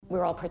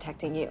we're all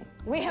protecting you.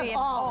 We have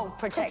all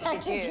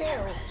protected you.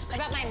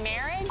 About my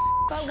marriage?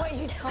 But what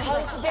you told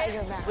us about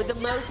your marriage. With the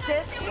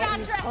mostest? What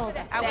you told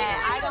us. Don't ever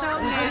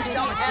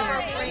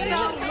bring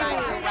anybody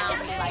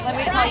around me like Let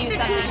me that. tell you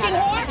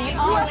something. The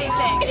only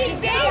thing.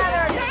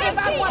 If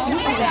I want to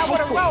say I would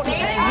have wrote it.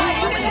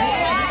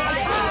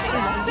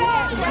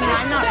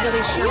 I'm not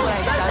really sure what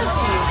I've done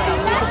to you, but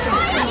I'll take it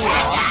from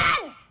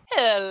you.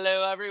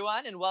 Hello,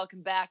 everyone, and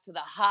welcome back to the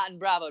Hot and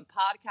Bravo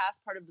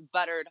podcast, part of the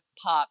Buttered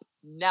Pop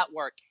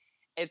Network.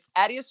 It's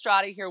Eddie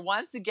Estrada here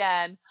once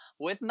again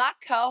with my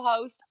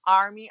co-host,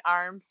 Army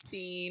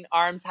Armstein.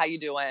 Arms, how you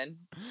doing?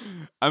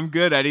 I'm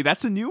good, Eddie.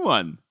 That's a new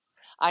one.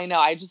 I know.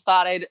 I just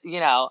thought I'd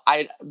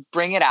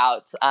bring it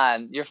out.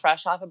 You're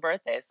fresh off a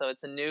birthday, so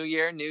it's a new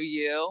year, new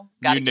you.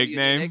 Gotta New give you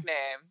a nickname? new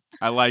nickname.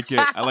 I like it.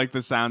 I like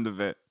the sound of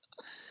it.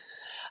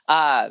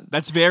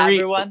 That's very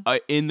everyone?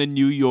 In the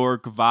New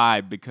York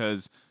vibe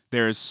because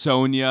there's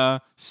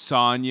Sonia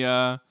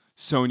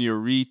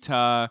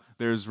Rita,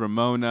 there's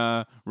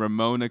Ramona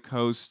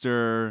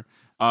Coaster,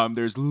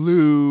 there's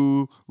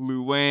Luann,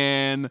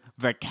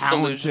 the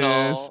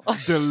Countess,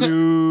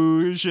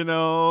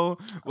 Delusional.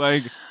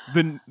 Like,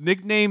 the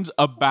nicknames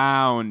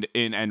abound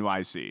in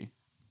NYC.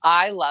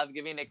 I love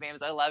giving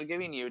nicknames. I love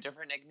giving you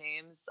different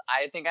nicknames.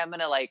 I think I'm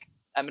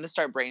gonna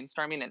start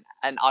brainstorming,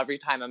 and every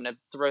time I'm gonna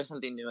throw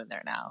something new in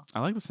there now. I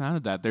like the sound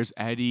of that. There's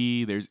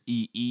Eddie, there's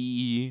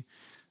EE.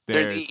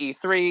 There's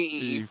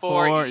EE3,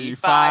 EE4,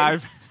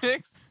 EE5,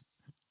 6.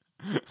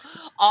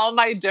 All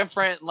my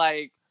different,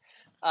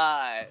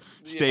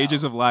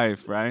 stages of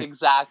life, right?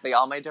 Exactly.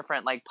 All my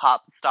different,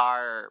 pop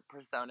star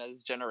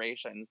personas,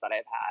 generations that I've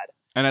had.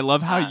 And I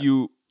love how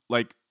you,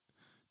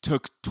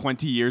 took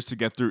 20 years to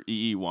get through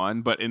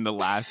EE1, but in the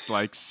last,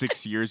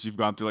 6 years, you've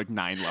gone through,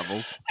 9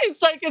 levels.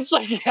 It's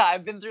yeah,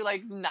 I've been through,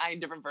 9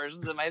 different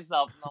versions of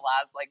myself in the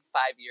last,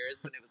 5 years,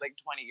 when it was,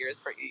 20 years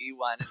for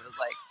EE1, and it was,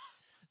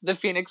 the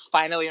Phoenix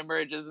finally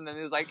emerges, and then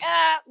it's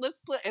let's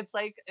play. It's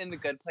in the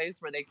Good Place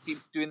where they keep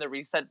doing the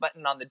reset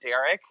button on the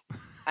Derek.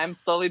 I'm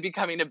slowly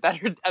becoming a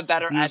better Just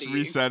Eddie.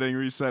 resetting.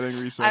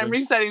 I'm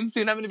resetting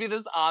soon. I'm going to be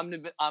this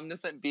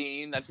omniscient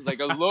being that's just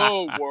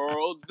hello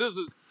world, this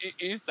is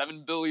EE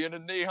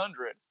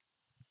 7,800,000,000.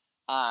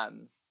 I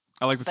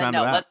like the sound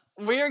of that.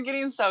 We are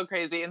getting so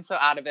crazy and so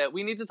out of it.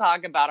 We need to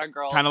talk about our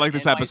girls. Kind of like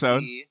this NYC.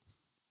 episode.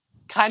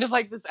 Kind of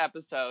like this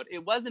episode.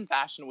 It was in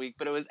Fashion Week,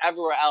 but it was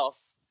everywhere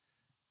else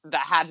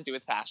that had to do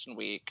with Fashion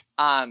Week.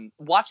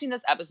 Watching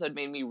this episode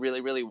made me really,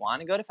 really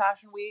want to go to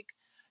Fashion Week.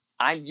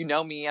 You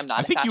know me, I'm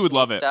not a fashionista. I think you would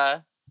love it.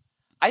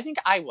 I think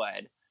I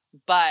would,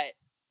 but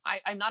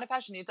I'm not a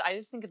fashionista. I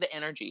just think of the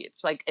energy.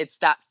 It's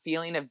that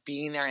feeling of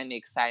being there and the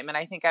excitement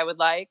I think I would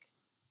like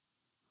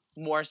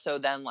more so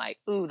than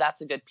ooh,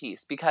 that's a good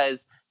piece.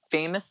 Because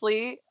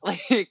famously,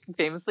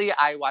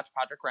 I watch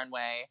Project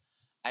Runway.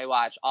 I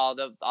watch all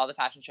the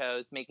fashion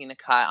shows, Making the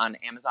Cut on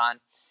Amazon,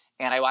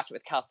 and I watch it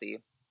with Kelsey,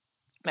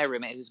 my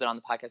roommate, who's been on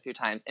the podcast a few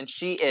times, and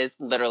she is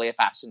literally a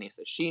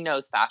fashionista. She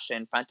knows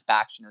fashion front to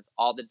back. She knows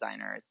all the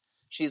designers.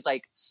 She's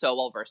so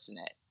well versed in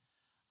it.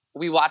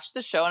 We watched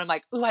the show, and I'm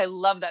like, "Ooh, I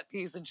love that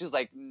piece," and she's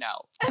like,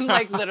 "No," and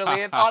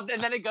literally, and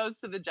then it goes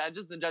to the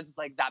judges, and the judge is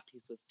like, "That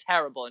piece was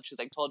terrible," and she's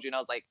like, "Told you," and I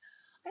was like,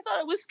 "I thought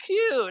it was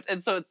cute,"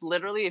 and so it's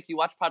literally, if you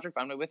watch Project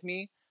Runway with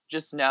me,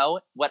 just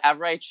know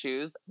whatever I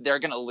choose, they're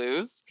gonna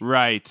lose,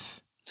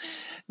 right?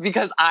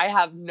 Because I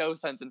have no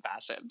sense in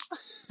fashion.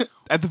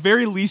 At the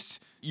very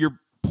least, you're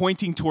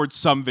pointing towards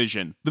some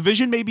vision. The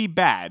vision may be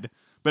bad,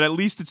 but at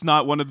least it's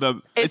not one of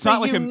the... It's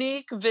not a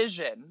unique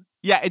vision.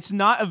 Yeah, it's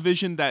not a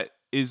vision that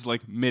is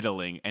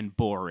middling and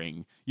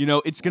boring.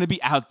 It's going to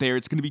be out there.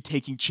 It's going to be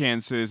taking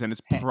chances, and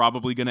it's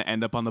probably going to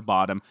end up on the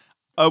bottom.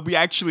 We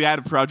actually had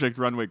a Project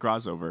Runway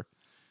crossover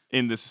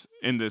in this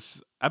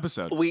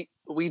episode. We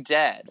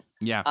did.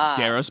 Yeah,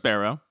 Garo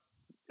Sparrow.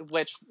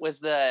 Which was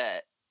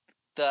the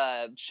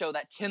show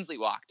that Tinsley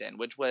walked in,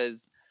 which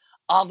was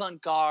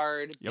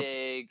avant-garde,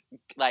 big,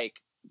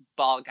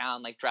 ball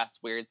gown, dress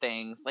weird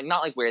things.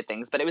 Not weird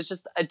things, but it was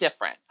just a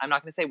different. I'm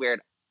not going to say weird.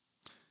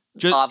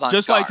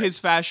 Just like his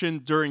fashion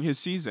during his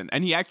season.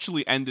 And he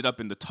actually ended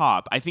up in the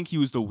top. I think he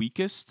was the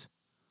weakest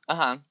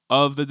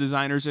of the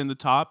designers in the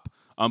top.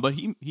 But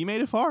he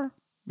made it far,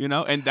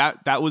 and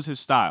that was his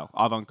style.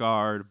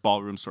 Avant-garde,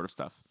 ballroom sort of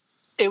stuff.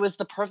 It was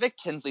the perfect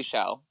Tinsley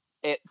show.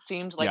 It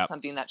seemed like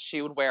something that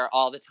she would wear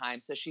all the time,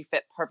 so she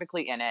fit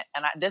perfectly in it.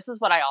 And this is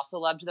what I also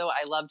loved, though.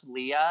 I loved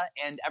Leah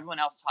and everyone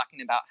else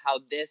talking about how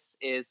this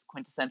is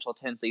quintessential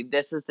Tinsley.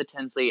 This is the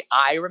Tinsley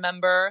I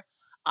remember.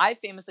 I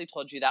famously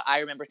told you that I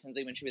remember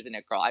Tinsley when she was an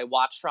It Girl. I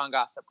watched her on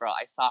Gossip Girl.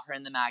 I saw her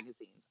in the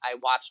magazines. I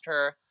watched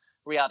her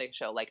reality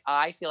show.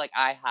 I feel like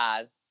I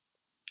had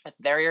a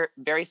very,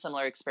 very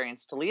similar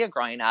experience to Leah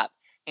growing up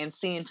and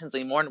seeing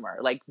Tinsley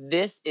Mortimer.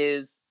 This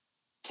is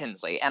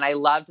Tinsley. And I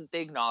loved that they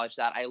acknowledged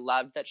that. I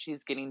loved that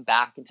she's getting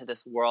back into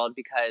this world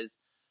because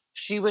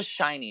she was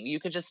shining. You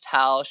could just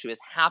tell she was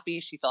happy.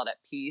 She felt at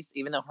peace,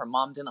 even though her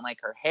mom didn't like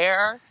her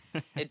hair.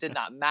 It did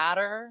not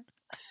matter.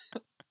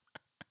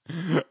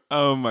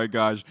 Oh my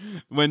gosh.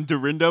 When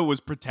Dorinda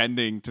was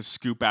pretending to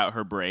scoop out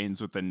her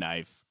brains with a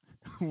knife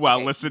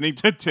while listening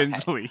to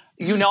Tinsley. Okay.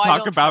 You know, I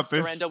don't trust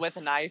Dorinda with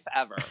a knife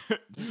ever.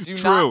 Do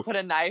not put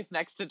a knife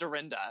next to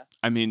Dorinda.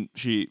 I mean,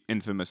 she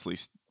infamously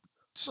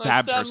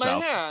stabbed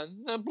herself. My hand.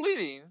 I'm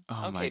bleeding.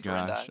 Oh okay, my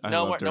gosh.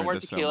 Dorinda. No more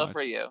tequila so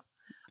for you.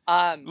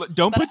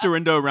 Don't put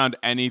Dorinda around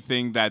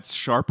anything that's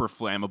sharp or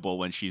flammable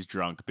when she's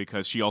drunk,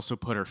 because she also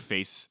put her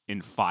face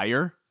in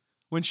fire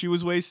when she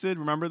was wasted.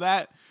 Remember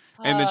that?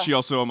 And then she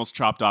also almost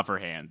chopped off her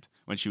hand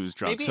when she was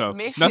drunk.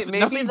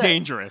 Nothing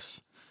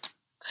dangerous.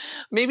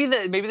 Maybe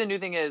the new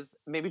thing is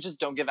maybe just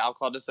don't give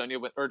alcohol to Sonia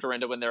or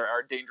Dorinda when there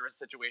are dangerous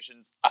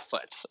situations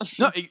afoot.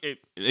 No,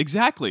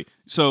 exactly.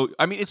 So,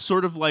 I mean, it's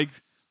sort of like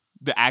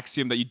the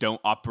axiom that you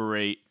don't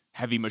operate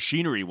heavy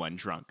machinery when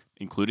drunk,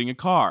 including a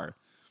car.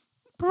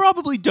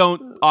 Probably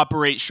don't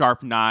operate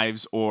sharp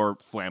knives or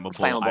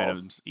flammable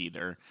items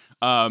either.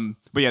 But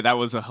yeah, that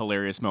was a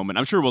hilarious moment.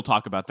 I'm sure we'll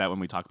talk about that when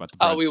we talk about the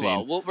brunch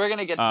scene. Will. We're going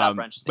to get to that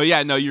brunch scene. But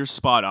yeah, no, you're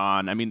spot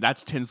on. I mean,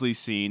 that's Tinsley's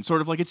scene.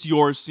 Sort of like it's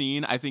your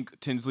scene. I think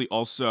Tinsley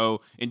also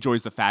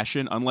enjoys the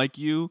fashion, unlike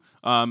you.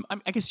 I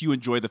guess you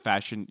enjoy the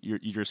fashion. You're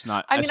just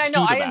not I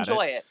know. I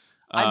enjoy it.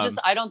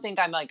 I don't think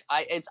I'm like,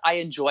 I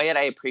enjoy it.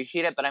 I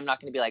appreciate it, but I'm not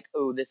going to be like,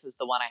 oh, this is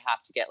the one I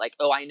have to get. Like,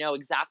 oh, I know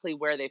exactly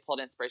where they pulled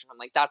inspiration from.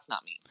 Like, that's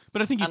not me.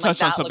 But I think you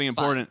touched on something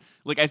important. Fun.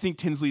 Like, I think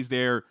Tinsley's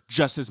there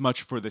just as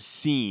much for the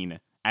scene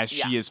as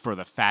she is for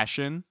the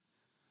fashion,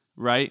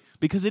 right?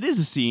 Because it is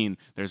a scene.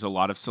 There's a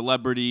lot of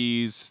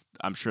celebrities.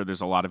 I'm sure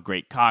there's a lot of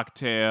great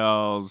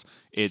cocktails.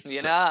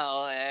 It's,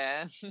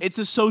 it's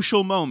a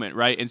social moment,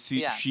 right? And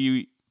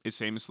she is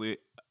famously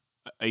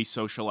a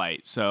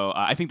socialite. So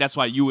I think that's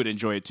why you would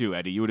enjoy it too,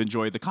 Eddie. You would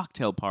enjoy the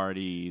cocktail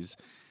parties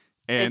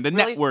and the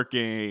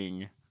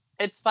networking.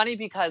 It's funny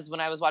because when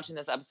I was watching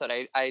this episode,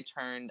 I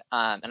turned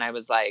and I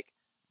was like,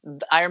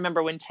 I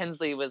remember when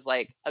Tinsley was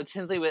like,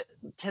 Tinsley,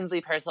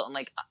 Paris Hilton,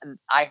 like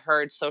I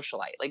heard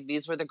socialite. Like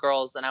these were the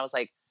girls and I was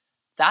like,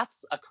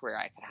 that's a career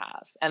I could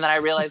have. And then I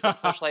realized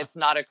that socialite's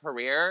not a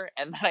career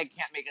and that I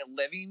can't make a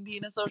living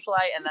being a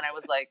socialite. And then I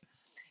was like,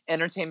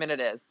 entertainment it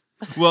is.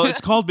 Well,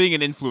 it's called being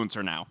an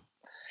influencer now.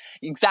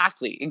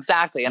 Exactly.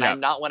 And I'm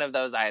not one of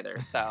those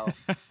either. So,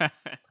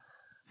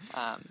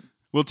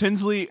 well,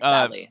 Tinsley,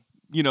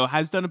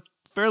 has done a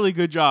fairly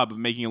good job of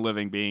making a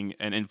living being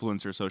an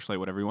influencer, socialite,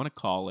 whatever you want to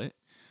call it.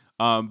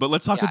 But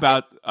let's talk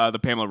about the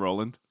Pamela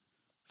Rowland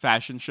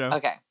fashion show.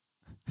 Okay.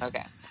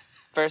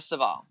 First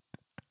of all,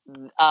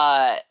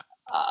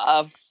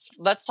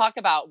 let's talk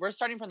about, we're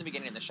starting from the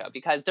beginning of the show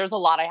because there's a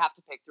lot I have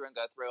to pick through and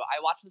go through.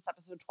 I watched this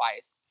episode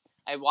twice.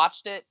 I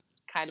watched it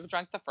kind of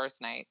drunk the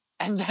first night,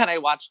 and then I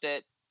watched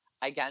it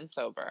again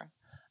sober.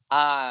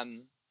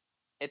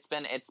 It's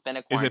been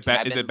a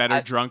quarantine. Is it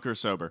better drunk or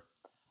sober?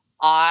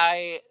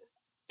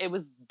 It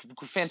was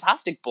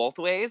fantastic both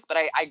ways, but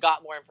I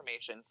got more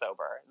information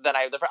sober than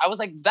I was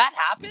like, that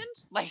happened?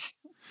 Like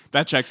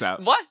that checks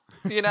out. What?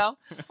 I'm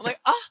like,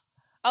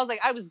 I was like,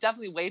 I was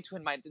definitely way too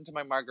into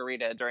my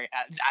margarita at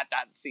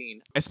that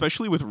scene.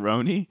 Especially with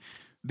Roni,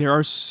 there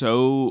are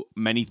so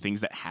many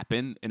things that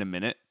happen in a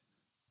minute.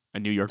 A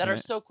New York minute. That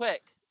are so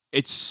quick.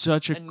 It's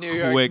such a New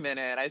York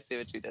minute. I see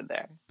what you did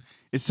there.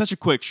 It's such a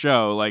quick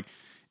show. Like,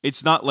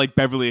 it's not like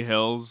Beverly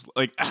Hills.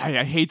 Like,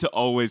 I hate to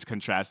always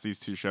contrast these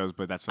two shows,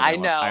 but that's what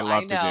I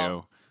love to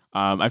do.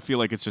 I feel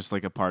like it's just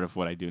like a part of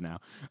what I do now.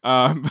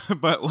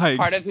 But like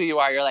part of who you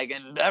are. You're like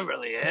in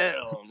Beverly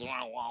Hills.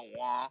 Wah, wah,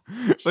 wah.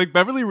 Like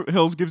Beverly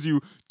Hills gives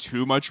you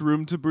too much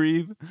room to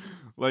breathe.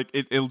 Like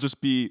it'll just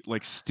be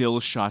like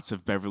still shots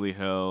of Beverly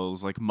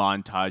Hills, like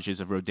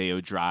montages of Rodeo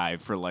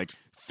Drive for like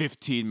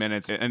 15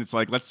 minutes, and it's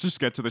like, let's just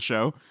get to the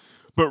show.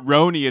 But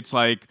Roni, it's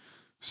like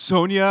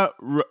Sonia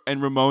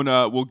and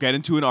Ramona will get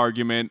into an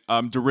argument.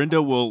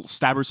 Dorinda will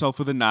stab herself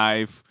with a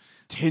knife.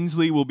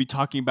 Tinsley will be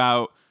talking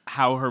about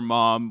how her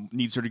mom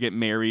needs her to get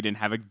married and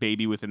have a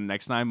baby within the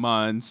next 9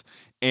 months.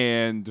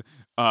 And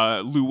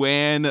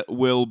Luann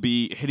will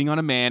be hitting on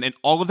a man, and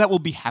all of that will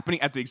be happening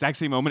at the exact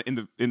same moment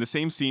in the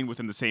same scene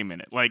within the same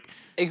minute. Like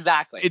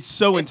exactly, it's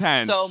so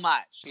intense.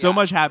 So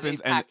much happens,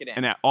 and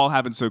it all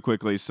happens so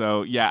quickly.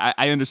 So yeah,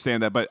 I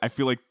understand that, but I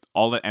feel like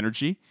all that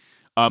energy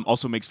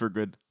also makes for a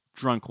good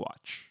drunk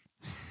watch.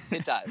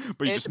 It does,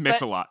 but you just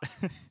miss a lot.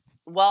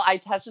 Well, I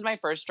tested my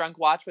first drunk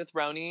watch with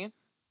Roni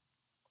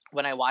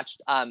when I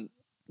watched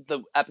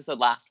the episode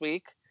last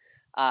week,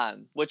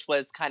 which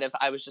was kind of,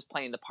 I was just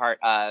playing the part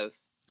of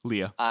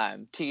Leah.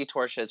 Tiki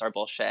Torches are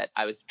bullshit.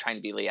 I was trying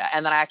to be Leah.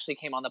 And then I actually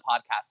came on the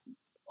podcast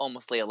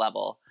almost Leah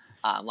level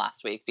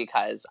last week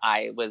because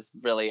I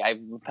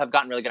have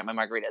gotten really good at my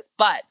margaritas.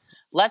 But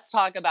let's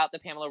talk about the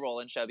Pamela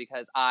Rowland show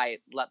because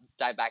let's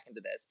dive back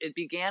into this. It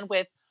began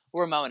with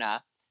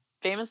Ramona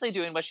famously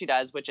doing what she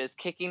does, which is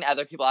kicking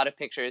other people out of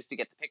pictures to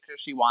get the pictures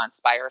she wants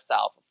by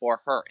herself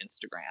for her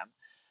Instagram.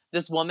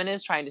 This woman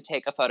is trying to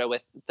take a photo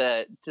with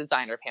the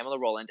designer, Pamela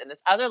Rowland, and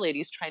this other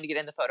lady's trying to get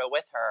in the photo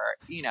with her.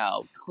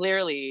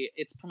 Clearly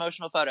it's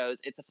promotional photos.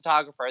 It's a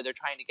photographer. They're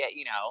trying to get,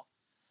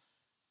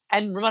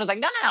 And Ramona's like,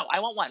 no, I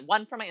want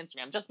one for my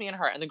Instagram, just me and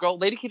her. And the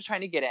lady keeps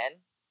trying to get in.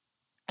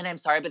 And I'm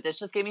sorry, but this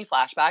just gave me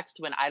flashbacks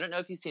to when, I don't know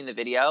if you've seen the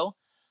video,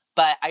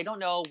 but I don't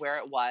know where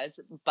it was,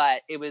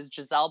 but it was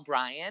Giselle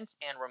Bryant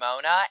and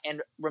Ramona,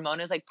 and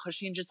Ramona's like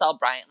pushing Giselle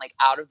Bryant like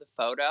out of the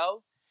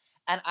photo.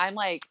 And I'm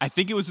like, I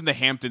think it was in the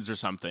Hamptons or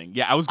something.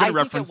 Yeah, I was going to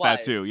reference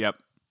that too. Yep.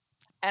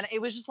 And it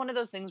was just one of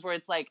those things where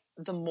it's like,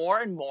 the more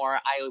and more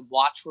I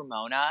watch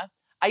Ramona,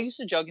 I used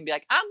to joke and be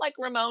like, I'm like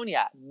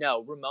Ramona.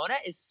 No, Ramona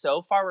is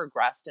so far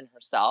regressed in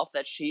herself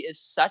that she is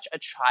such a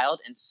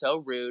child and so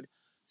rude,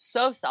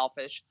 so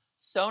selfish,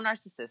 so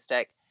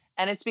narcissistic.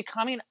 And it's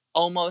becoming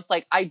almost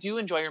like, I do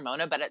enjoy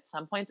Ramona, but at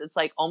some points it's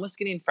like almost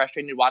getting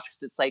frustrating to watch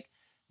because it's like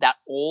that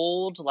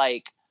old,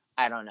 like,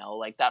 I don't know,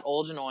 like that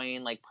old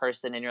annoying like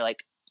person. And you're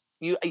like,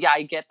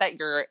 I get that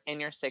you're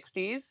in your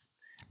 60s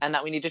and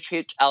that we need to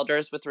treat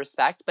elders with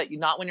respect, but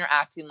not when you're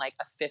acting like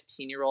a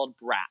 15-year-old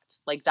brat.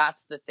 Like,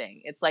 that's the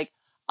thing. It's like,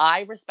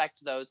 I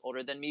respect those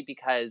older than me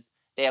because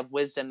they have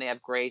wisdom, they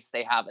have grace,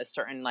 they have a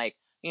certain, like,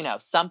 you know,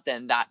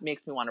 something that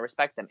makes me want to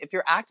respect them. If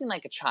you're acting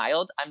like a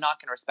child, I'm not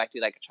going to respect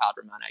you like a child,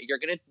 Ramona.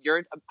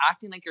 You're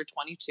acting like you're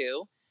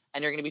 22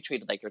 and you're going to be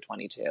treated like you're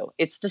 22.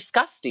 It's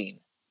disgusting.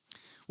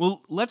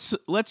 Well,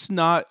 let's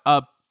not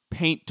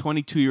paint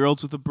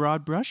 22-year-olds with a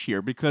broad brush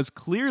here, because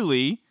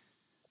clearly,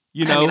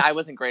 you know, I mean, I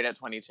wasn't great at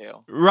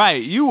 22.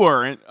 Right, you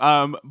weren't.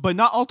 But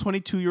not all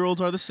 22-year-olds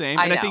are the same.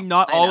 I think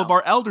not all of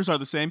our elders are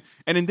the same.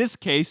 And in this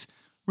case,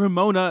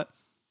 Ramona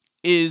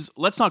is,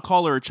 let's not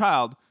call her a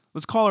child.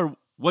 Let's call her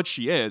what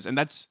she is, and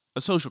that's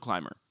a social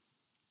climber.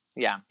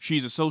 Yeah.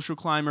 She's a social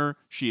climber.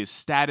 She is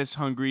status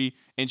hungry,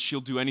 and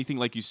she'll do anything,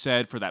 like you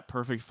said, for that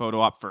perfect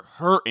photo op for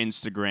her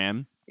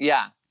Instagram.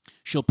 Yeah.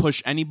 She'll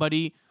push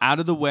anybody out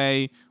of the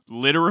way,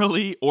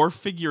 literally or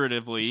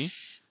figuratively.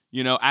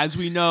 You know, as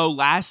we know,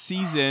 last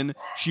season,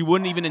 she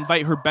wouldn't even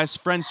invite her best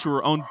friends to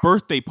her own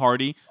birthday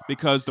party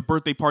because the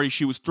birthday party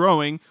she was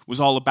throwing was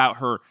all about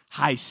her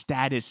high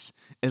status,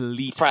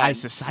 elite, high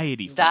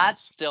society friends. That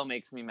still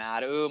makes me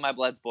mad. Ooh, my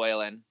blood's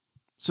boiling.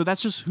 So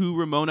that's just who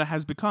Ramona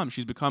has become.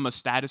 She's become a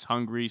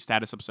status-hungry,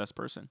 status-obsessed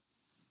person.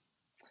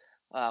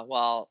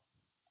 That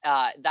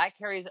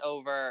carries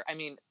over, I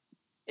mean,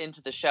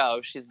 into the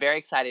show. She's very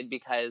excited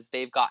because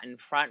they've gotten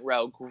front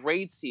row,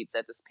 great seats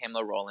at this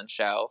Pamela Roland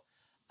show.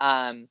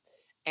 And,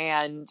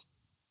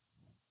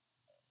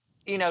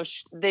 you know,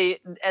 they,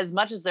 as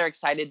much as they're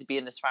excited to be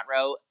in this front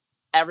row,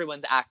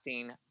 everyone's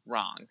acting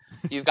wrong.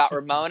 You've got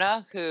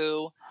Ramona,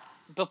 who,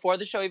 before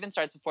the show even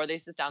starts, before they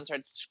sit down,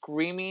 starts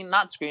screaming,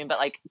 not screaming, but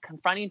like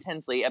confronting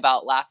Tinsley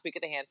about last week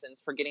at the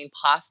Hamptons for getting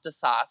pasta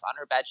sauce on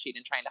her bedsheet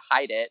and trying to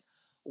hide it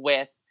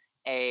with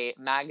a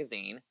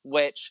magazine,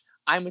 which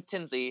I'm with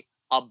Tinsley.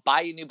 I'll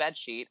buy you a new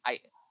bedsheet.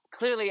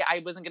 Clearly,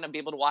 I wasn't going to be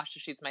able to wash the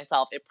sheets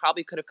myself. It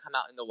probably could have come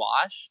out in the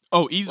wash.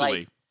 Oh, easily.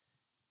 Like,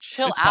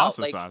 chill it's out.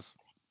 Pasta like, sauce.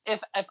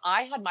 If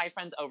I had my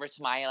friends over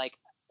to my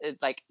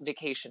like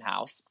vacation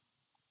house,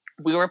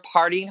 we were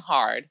partying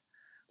hard,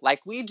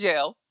 like we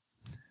do,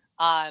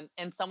 and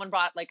someone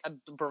brought like a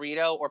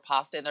burrito or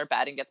pasta in their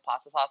bed and gets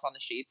pasta sauce on the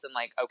sheets, and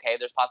like, okay,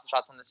 there's pasta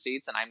sauce on the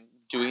sheets, and I'm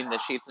doing the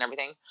sheets and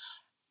everything.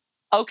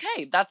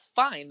 Okay, that's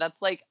fine. That's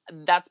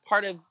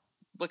part of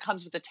what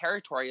comes with the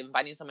territory of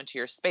inviting someone to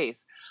your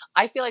space.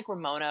 I feel like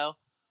Ramona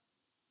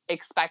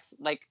expects,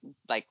 like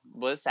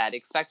was said,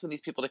 expects when these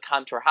people to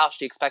come to her house,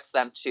 she expects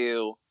them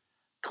to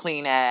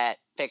clean it,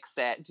 fix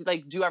it, to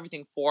like do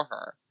everything for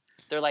her.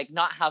 They're like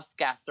not house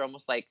guests, they're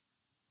almost like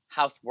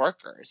house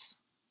workers.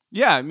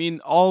 Yeah, I mean,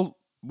 all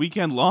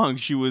weekend long,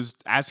 she was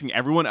asking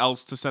everyone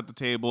else to set the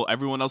table,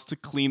 everyone else to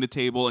clean the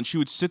table, and she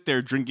would sit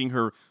there drinking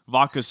her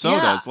vodka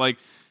sodas. Yeah. Like,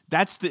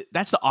 that's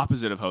the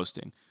opposite of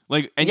hosting.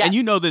 Like, and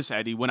you know this,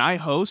 Eddie, when I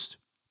host,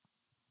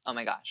 oh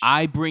my gosh,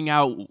 I bring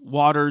out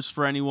waters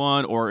for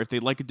anyone, or if they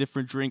like a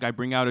different drink, I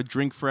bring out a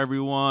drink for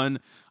everyone.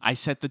 I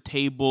set the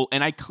table,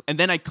 and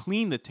then I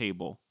clean the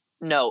table.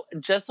 No,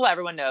 just so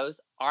everyone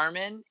knows,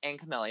 Armin and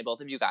Camille,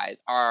 both of you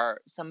guys, are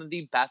some of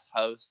the best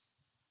hosts.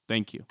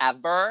 Thank you.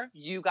 Ever.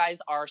 You guys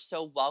are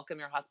so welcome.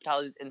 Your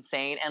hospitality is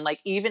insane. And like,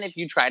 even if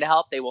you try to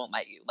help, they won't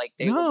let you. Like,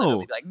 they will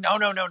literally be like, no.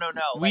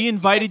 We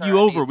invited you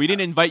over. We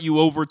didn't invite you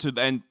over to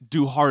then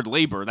do hard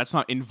labor. That's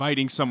not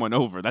inviting someone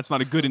over. That's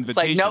not a good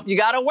invitation. It's like, nope, you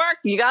gotta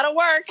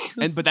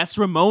work. But that's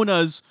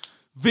Ramona's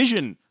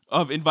vision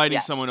of inviting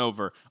someone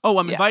over. Oh,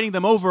 I'm inviting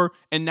them over,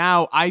 and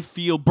now I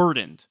feel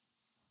burdened.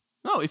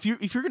 No, if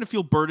you're gonna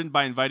feel burdened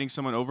by inviting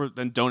someone over,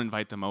 then don't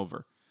invite them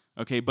over.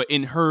 Okay, but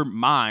in her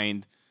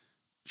mind,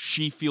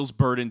 she feels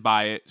burdened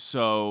by it,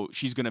 so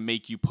she's going to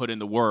make you put in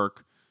the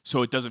work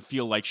so it doesn't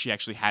feel like she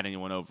actually had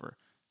anyone over.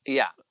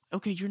 Yeah.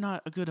 Okay, you're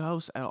not a good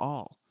host at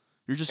all.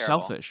 You're just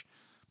selfish.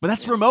 But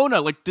that's Ramona.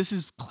 Like, this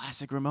is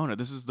classic Ramona.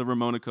 This is the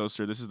Ramona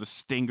coaster. This is the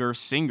Stinger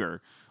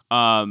singer.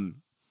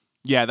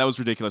 Yeah, that was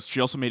ridiculous. She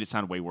also made it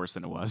sound way worse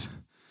than it was.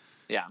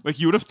 Yeah. Like,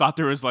 you would have thought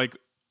there was, like,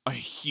 a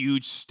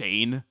huge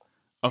stain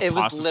of pasta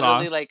sauce. It was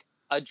literally, like,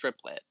 a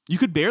driplet. You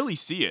could barely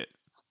see it.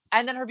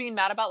 And then her being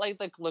mad about like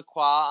La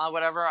Croix or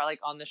whatever, like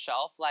on the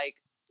shelf, like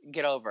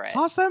get over it.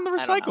 Toss that in the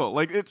recycle.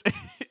 Like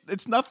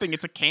it's nothing.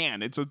 It's a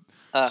can. It's a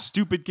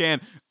stupid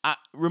can.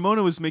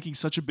 Ramona was making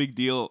such a big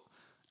deal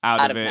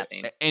out of it.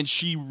 Nothing. And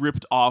she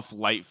ripped off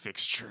light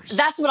fixtures.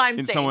 That's what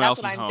I'm saying.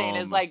 That's what I'm saying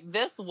is like,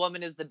 this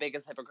woman is the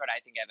biggest hypocrite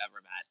I think I've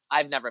ever met.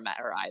 I've never met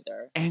her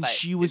either. And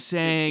she was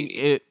saying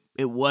it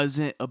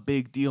wasn't a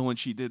big deal when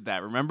she did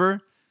that.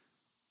 Remember?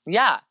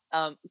 Yeah.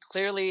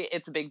 Clearly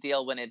it's a big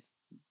deal when it's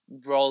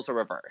roles are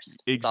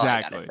reversed.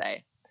 Exactly. That's all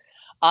I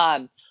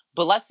gotta say.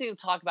 But let's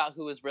talk about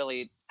who was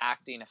really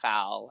acting a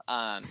foul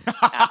at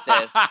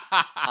this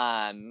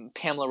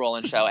Pamela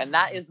Roland show. And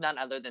that is none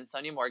other than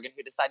Sonja Morgan,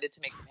 who decided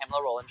to make the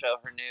Pamela Roland show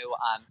her new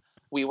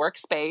WeWork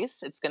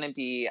space. It's going to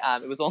be,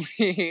 it was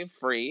only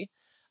free.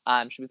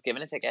 She was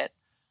given a ticket.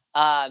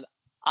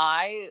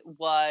 I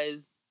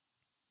was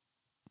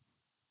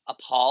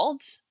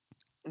appalled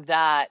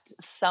that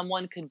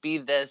someone could be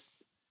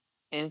this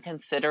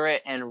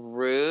inconsiderate and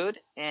rude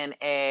in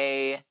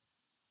a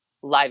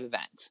live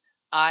event.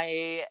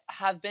 I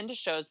have been to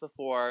shows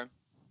before,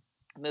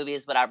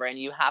 movies, whatever, and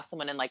you have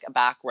someone in like a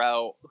back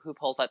row who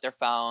pulls out their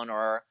phone.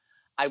 Or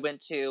I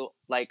went to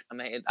like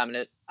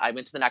I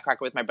went to the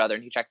Nutcracker with my brother,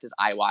 and he checked his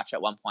iWatch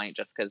at one point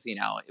just because, you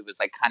know, it was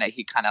like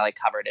he kind of like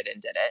covered it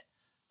and did it.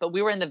 But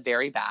we were in the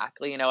very back,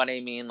 you know what I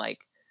mean? Like,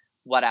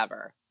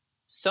 whatever.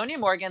 Sonja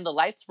Morgan, the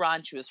lights were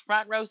on. She was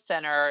front row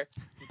center,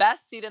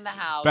 best seat in the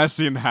house. Best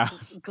seat in the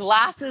house.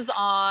 Glasses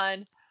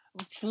on,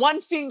 one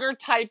finger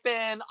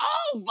typing.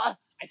 Oh.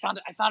 I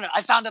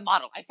found a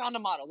model.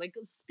 Like,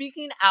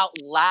 speaking out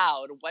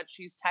loud what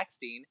she's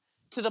texting,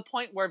 to the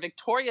point where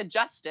Victoria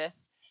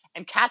Justice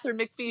and Katharine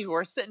McPhee, who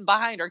are sitting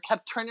behind her,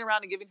 kept turning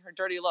around and giving her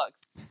dirty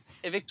looks.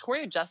 If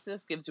Victoria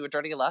Justice gives you a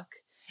dirty look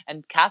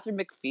and Katharine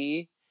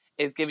McPhee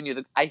is giving you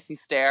the icy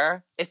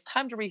stare, it's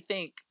time to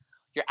rethink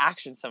your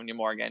actions, Sonja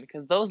Morgan,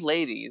 because those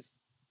ladies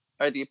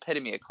are the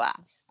epitome of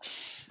class.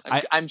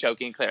 I'm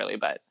joking, clearly,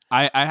 but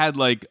I had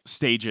like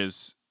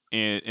stages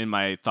in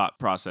my thought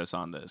process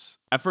on this.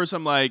 At first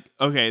I'm like,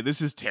 okay,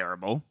 this is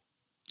terrible.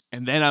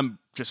 And then I'm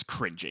just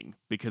cringing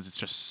because it's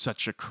just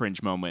such a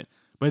cringe moment.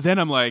 But then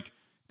I'm like,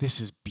 this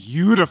is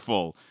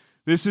beautiful.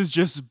 This is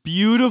just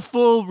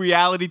beautiful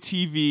reality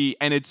TV,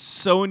 and it's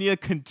Sonja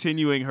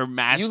continuing her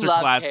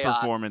masterclass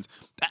performance.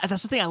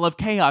 That's the thing, I love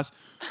chaos.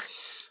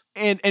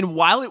 And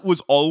while it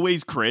was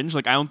always cringe,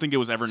 like I don't think it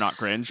was ever not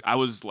cringe. I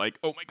was like,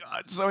 oh my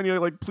God,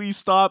 Sonja, like please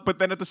stop. But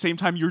then at the same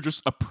time, you're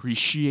just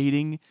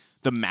appreciating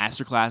the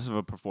masterclass of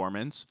a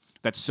performance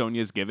that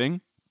Sonja's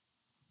giving.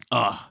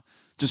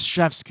 Just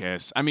chef's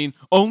kiss. I mean,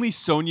 only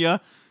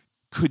Sonja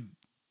could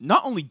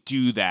not only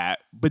do that,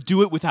 but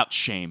do it without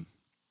shame.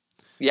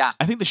 Yeah.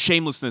 I think the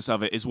shamelessness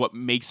of it is what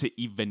makes it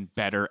even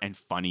better and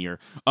funnier.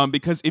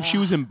 Because if she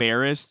was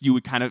embarrassed, you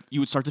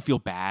would start to feel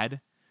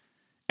bad.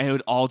 And it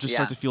would all just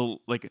start to feel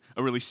like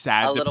a really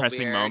sad,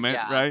 depressing weird, moment,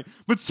 right?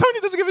 But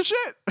Sonja doesn't give a shit.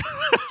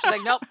 She's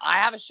like, nope, I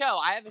have a show.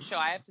 I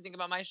have to think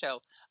about my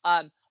show.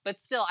 But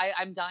still,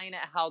 I'm dying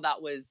at how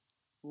that was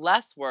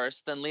less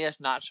worse than Leah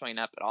not showing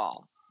up at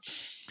all.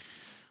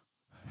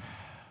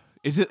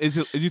 Is it?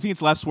 Do you think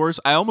it's less worse?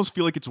 I almost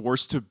feel like it's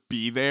worse to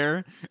be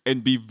there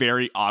and be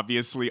very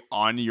obviously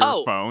on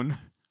your phone.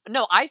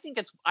 No, I think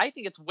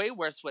it's way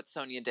worse what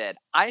Sonja did.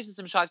 I just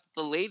am shocked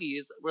that the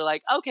ladies were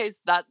like, okay,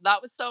 so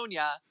that was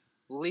Sonja.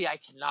 Leah, I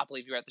cannot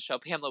believe you were at the show.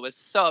 Pamela was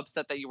so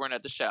upset that you weren't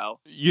at the show.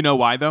 You know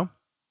why though?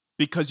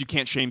 Because you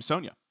can't shame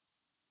Sonja.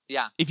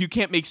 Yeah. If you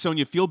can't make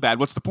Sonja feel bad,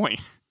 what's the point?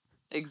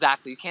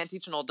 Exactly. You can't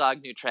teach an old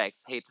dog new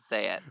tricks. Hate to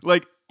say it.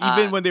 Like,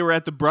 even when they were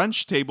at the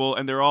brunch table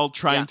and they're all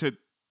trying to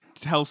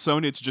tell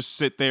Sonja to just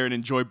sit there and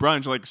enjoy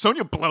brunch, like,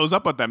 Sonja blows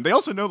up at them. They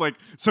also know, like,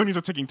 Sonja's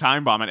a ticking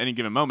time bomb at any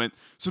given moment,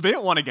 so they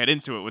don't want to get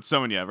into it with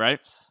Sonja,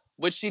 right?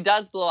 Which she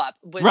does blow up.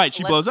 Right,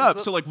 she blows up.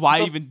 So, like,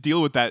 why even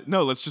deal with that?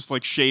 No, let's just,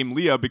 like, shame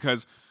Leah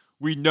because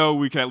we know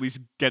we can at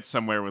least get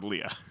somewhere with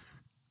Leah.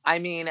 I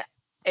mean,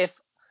 if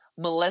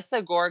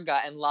Melissa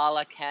Gorga and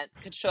Lala Kent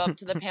could show up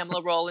to the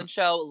Pamela Roland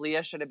show,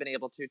 Leah should have been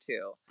able to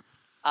too.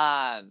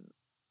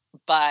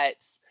 But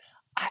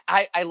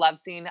I love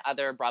seeing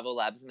other Bravo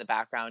Lebs in the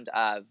background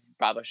of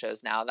Bravo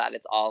shows now that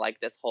it's all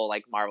like this whole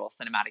like Marvel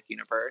Cinematic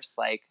Universe.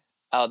 Like,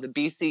 oh, the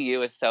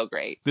BCU is so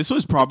great. This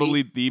was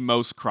probably the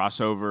most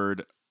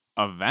crossovered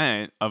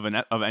event of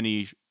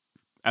any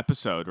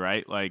episode,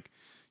 right? Like,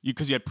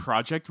 because you had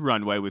Project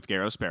Runway with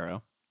Garrow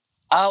Sparrow.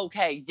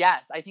 Okay,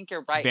 yes, I think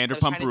you're right.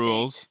 Vanderpump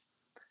Rules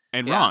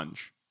and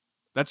Ranj.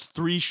 That's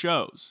 3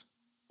 shows.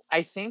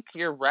 I think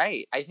you're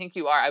right. I think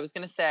you are. I was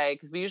going to say,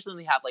 because we usually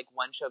only have like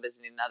one show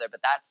visiting another, but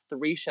that's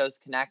 3 shows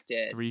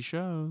connected. 3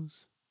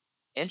 shows.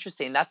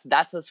 Interesting.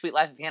 That's A Sweet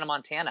Life of Hannah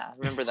Montana.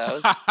 Remember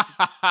those?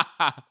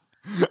 I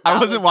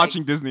wasn't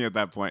watching Disney at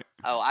that point.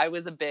 Oh, I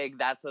was a big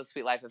That's a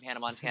Sweet Life of Hannah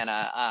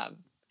Montana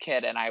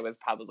kid, and I was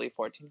probably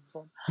 14 years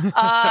old.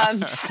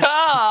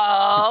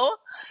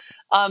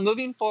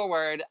 Moving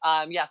forward,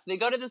 so they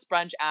go to this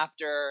brunch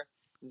after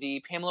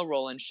the Pamela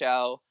Roland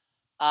show.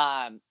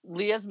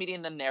 Leah's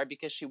meeting them there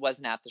because she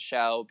wasn't at the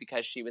show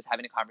because she was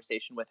having a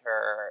conversation with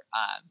her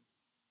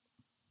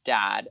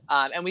dad.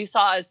 And we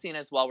saw a scene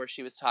as well where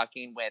she was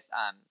talking with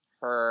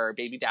her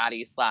baby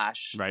daddy /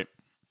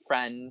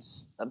 friend,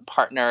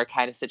 partner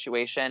kind of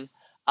situation.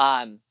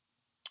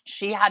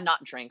 she had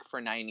not drank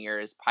for 9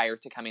 years prior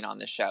to coming on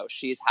the show.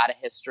 She's had a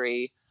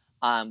history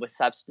with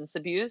substance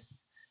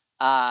abuse.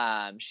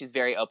 She's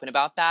very open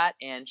about that,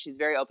 and she's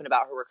very open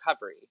about her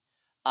recovery.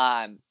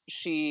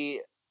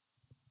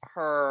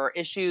 Her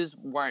issues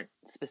weren't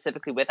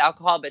specifically with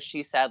alcohol, but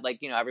she said, like,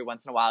 you know, every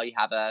once in a while you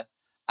have a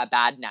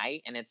bad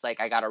night, and it's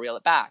like, I gotta reel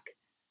it back.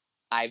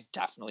 I've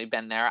definitely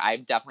been there.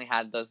 I've definitely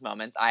had those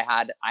moments. I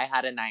had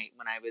a night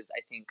when I was,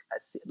 I think,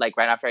 like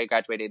right after I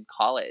graduated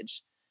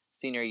college,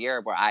 senior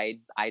year, where I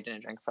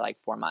didn't drink for like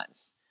 4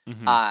 months.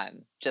 Mm-hmm.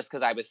 Just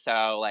because I was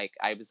so like,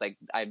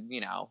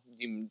 you know,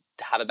 you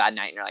have a bad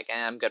night and you're like,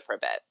 I'm good for a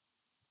bit.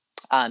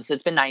 So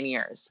it's been 9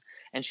 years,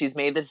 and she's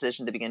made the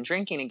decision to begin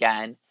drinking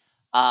again.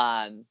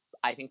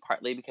 I think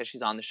partly because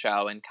she's on the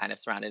show and kind of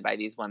surrounded by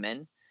these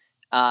women.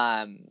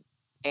 And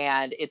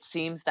it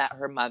seems that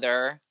her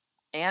mother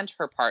and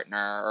her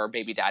partner or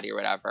baby daddy or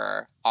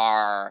whatever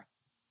are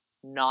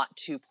not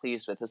too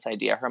pleased with this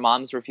idea. Her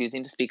mom's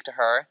refusing to speak to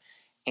her,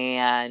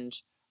 and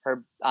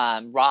her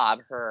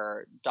Rob,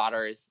 her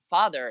daughter's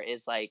father,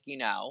 is like, you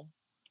know,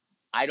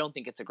 I don't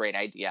think it's a great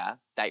idea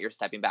that you're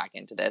stepping back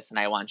into this, and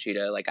I want you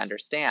to like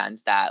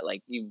understand that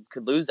like you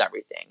could lose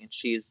everything. And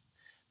she's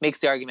makes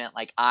the argument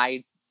like,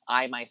 I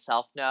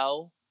myself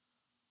know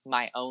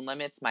my own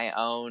limits, my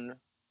own,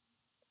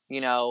 you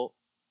know,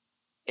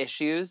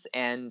 issues,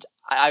 and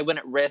I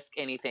wouldn't risk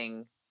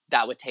anything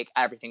that would take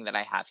everything that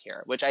I have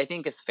here, which I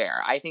think is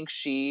fair. I think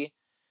she,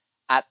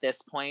 at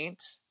this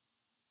point,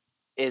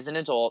 is an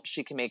adult.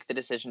 She can make the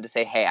decision to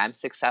say, hey, I'm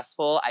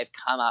successful. I've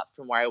come up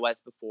from where I was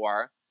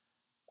before.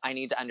 I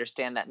need to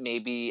understand that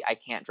maybe I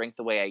can't drink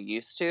the way I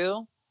used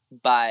to,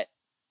 but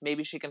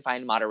maybe she can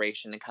find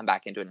moderation and come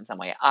back into it in some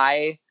way.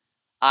 I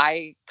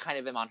kind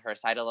of am on her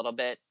side a little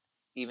bit,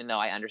 even though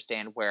I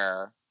understand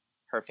where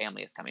her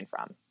family is coming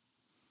from.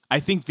 I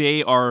think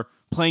they are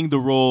playing the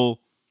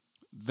role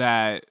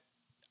that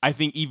I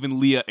think even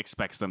Leah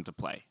expects them to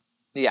play.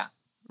 Yeah.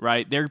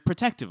 Right? They're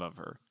protective of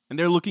her, and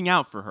they're looking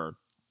out for her.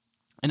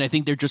 And I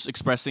think they're just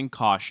expressing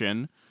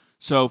caution.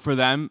 So for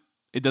them,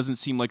 it doesn't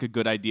seem like a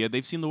good idea.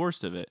 They've seen the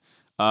worst of it.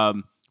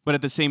 But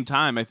at the same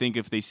time, I think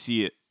if they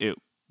see it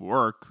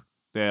work,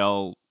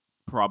 they'll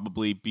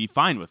probably be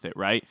fine with it,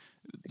 right?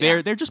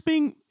 They're just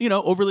being, you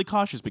know, overly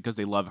cautious because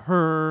they love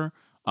her.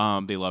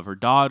 They love her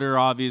daughter,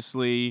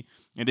 obviously.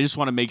 And they just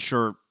want to make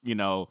sure, you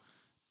know,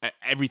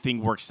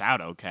 everything works out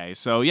okay.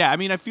 So, yeah, I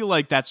mean, I feel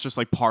like that's just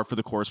like par for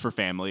the course for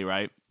family,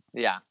 right?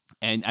 Yeah.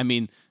 And, I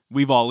mean,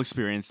 we've all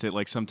experienced it.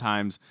 Like,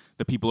 sometimes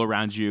the people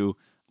around you,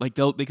 like,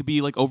 they could be,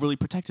 like, overly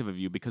protective of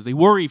you because they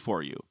worry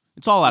for you.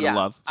 It's all out of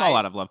love. It's all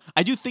out of love.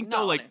 I do think,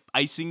 though, like,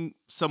 icing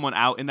someone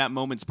out in that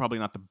moment is probably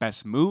not the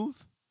best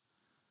move,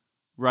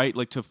 right?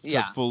 Like, to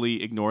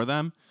fully ignore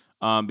them.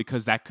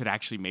 Because that could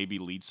actually maybe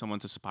lead someone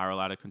to spiral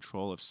out of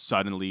control if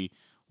suddenly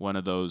one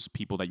of those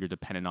people that you're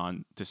dependent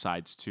on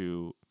decides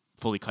to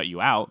fully cut you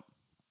out.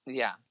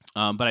 Yeah.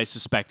 But I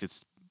suspect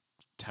it's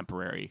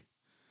temporary.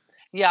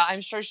 Yeah,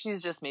 I'm sure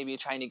she's just maybe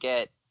trying to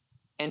get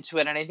into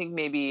it. And I think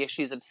maybe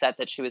she's upset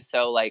that she was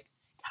so, like,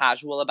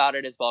 casual about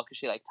it as well, because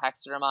she, like,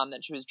 texted her mom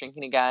that she was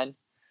drinking again.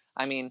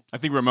 I mean... I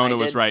think Ramona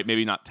was right.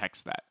 Maybe not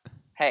text that.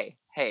 Hey.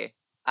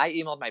 I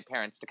emailed my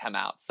parents to come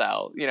out,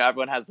 so, you know,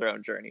 everyone has their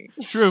own journey.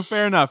 True.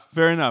 Fair enough.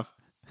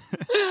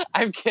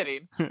 I'm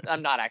kidding.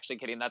 I'm not actually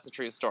kidding. That's a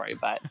true story,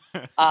 but,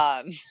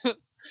 well,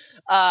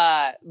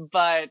 I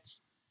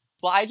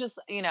just,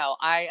 you know,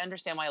 I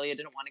understand why Leah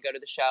didn't want to go to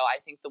the show. I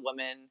think the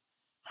women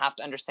have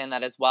to understand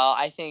that as well.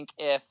 I think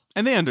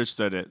And they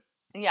understood it.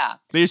 Yeah.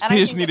 They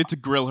just needed to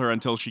grill her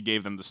until she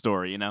gave them the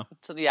story, you know?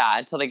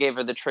 Until they gave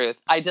her the truth.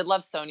 I did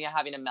love Sonia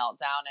having a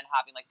meltdown and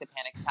having, like, the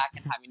panic attack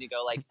and having to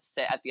go, like,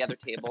 sit at the other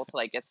table to,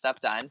 like, get stuff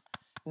done.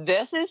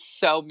 This is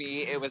so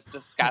me. It was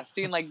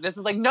disgusting. Like, this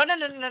is like, no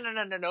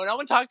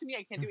one talk to me.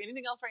 I can't do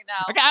anything else right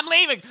now. Okay, I'm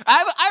leaving. I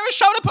have a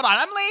show to put on.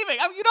 I'm leaving.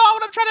 You know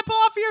what I'm trying to pull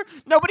off here?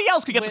 Nobody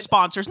else could get the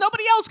sponsors.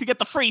 Nobody else could get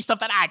the free stuff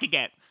that I could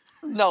get.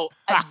 No,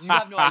 you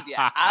have no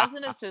idea. As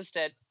an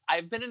assistant,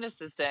 I've been an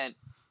assistant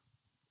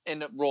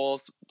in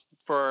roles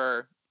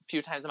for a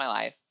few times in my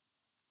life.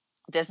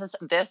 This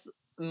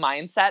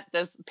mindset,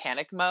 this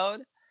panic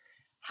mode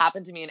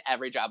happened to me in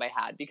every job I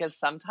had, because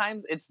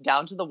sometimes it's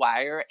down to the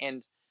wire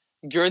and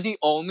you're the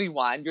only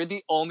one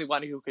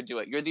who could do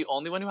it. You're the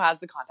only one who has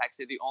the contacts.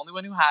 You're the only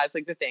one who has,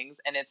 like, the things.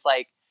 And it's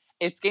like,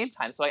 it's game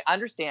time. So I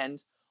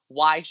understand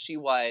why she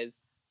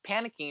was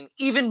panicking,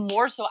 even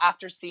more so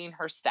after seeing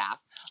her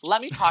staff.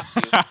 Let me talk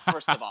to you,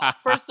 first of all.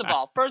 Let's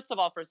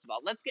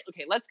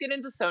get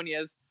into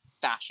Sonia's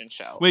fashion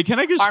show. Wait, can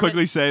I just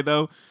quickly say,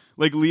 though,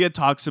 like, Leah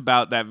talks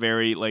about that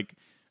very, like,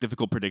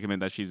 difficult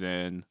predicament that she's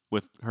in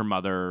with her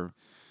mother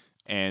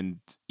and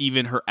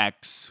even her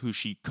ex, who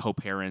she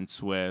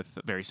co-parents with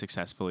very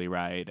successfully,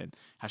 right? And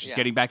how she's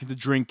getting back into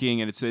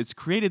drinking, and it's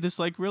created this,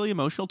 like, really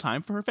emotional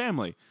time for her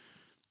family.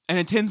 And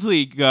then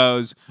Tinsley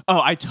goes,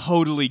 oh, I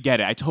totally get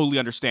it. I totally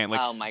understand.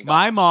 Like, oh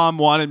my mom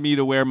wanted me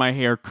to wear my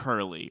hair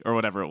curly or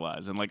whatever it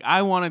was. And, like,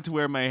 I wanted to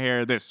wear my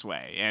hair this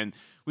way. And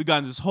we got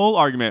into this whole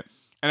argument.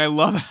 And I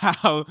love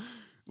how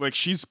like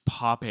she's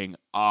popping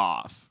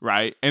off,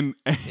 right? And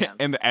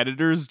and the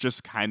editors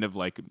just kind of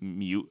like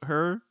mute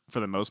her for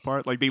the most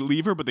part. Like they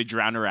leave her, but they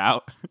drown her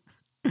out.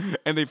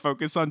 And they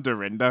focus on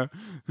Dorinda,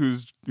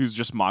 who's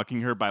just mocking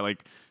her by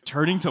like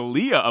turning to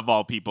Leah of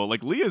all people.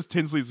 Like Leah's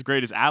Tinsley's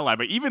greatest ally,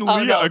 but even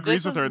Leah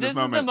agrees with her in this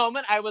moment. This is the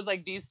moment I was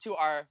like, these two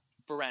are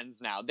friends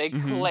now. They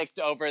clicked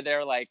over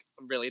there, like,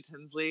 really,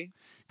 Tinsley?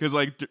 Because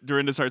like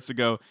Dorinda starts to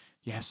go,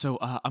 yeah, so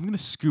I'm gonna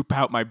scoop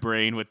out my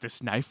brain with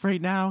this knife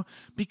right now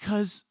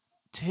because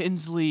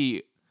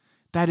Tinsley,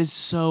 that is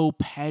so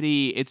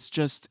petty. It's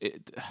just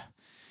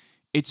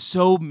it's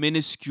so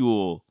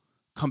minuscule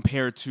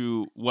compared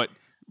to what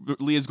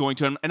Leah's going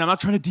to, and I'm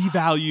not trying to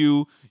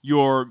devalue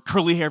your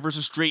curly hair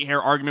versus straight hair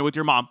argument with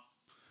your mom,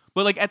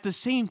 but like at the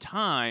same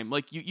time,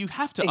 like you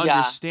have to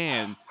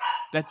understand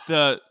that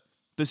the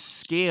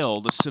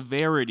scale, the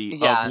severity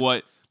of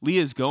what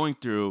Leah's going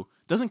through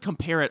doesn't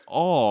compare at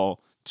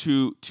all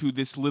to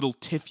this little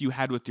tiff you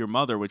had with your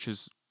mother, which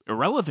is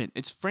irrelevant.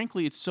 It's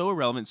so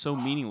irrelevant, so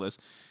meaningless,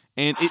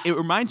 and it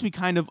reminds me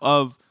kind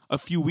of a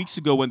few weeks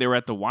ago when they were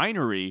at the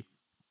winery,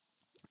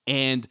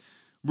 and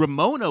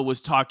Ramona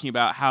was talking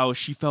about how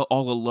she felt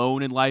all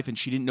alone in life and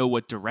she didn't know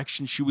what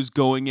direction she was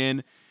going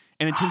in.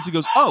 And then Tinsley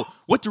goes, "Oh,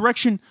 what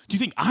direction do you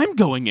think I'm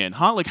going in,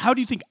 huh? Like, how do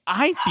you think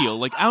I feel?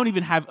 Like, I don't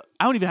even have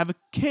a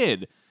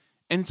kid."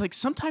 And it's like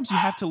sometimes you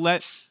have to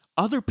let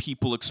other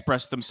people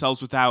express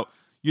themselves without,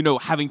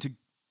 having to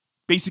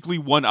basically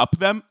one up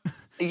them.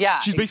 Yeah,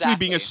 she's basically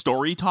being a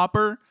story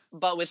topper,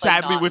 but with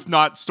sadly with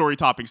not story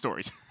topping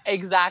stories.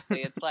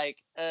 Exactly. It's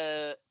like,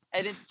 and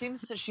it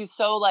seems that she's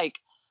so like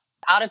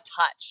out of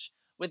touch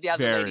with the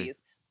other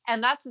ladies.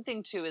 And that's the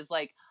thing too, is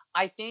like,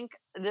 I think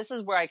this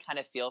is where I kind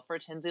of feel for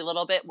Tinsley a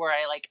little bit, where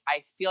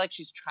I feel like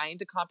she's trying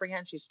to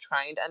comprehend, she's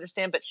trying to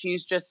understand, but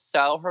she's just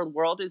her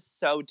world is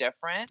so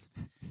different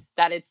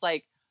that it's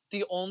like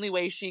the only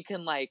way she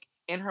can like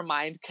in her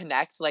mind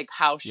connect like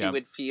how she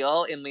would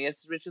feel in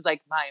Leah's, which is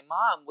like, my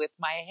mom with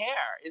my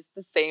hair is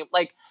the same.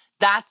 Like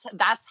that's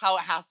how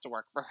it has to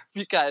work for her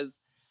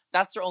because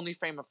that's her only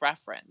frame of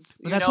reference.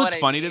 But that's what's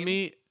funny to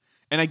me.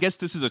 And I guess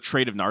this is a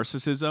trait of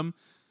narcissism.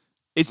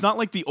 It's not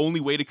like the only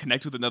way to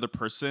connect with another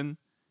person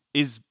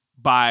is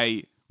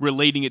by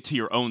relating it to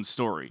your own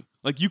story.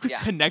 Like you could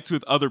connect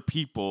with other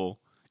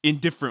people in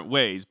different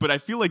ways, but I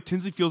feel like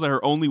Tinsley feels that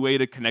her only way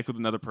to connect with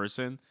another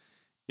person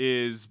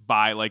is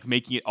by like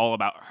making it all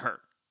about her.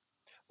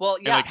 Well,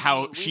 yeah, and like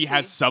how she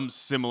has some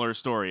similar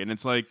story, and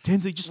it's like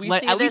Tinsley, just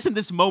at least in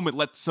this moment,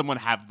 let someone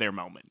have their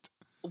moment.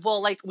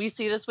 Well, like, we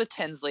see this with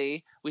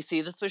Tinsley, we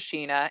see this with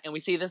Sheena, and we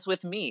see this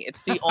with me.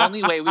 It's the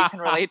only way we can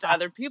relate to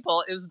other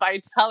people is by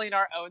telling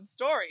our own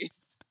stories.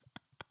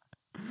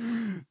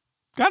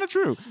 Kind of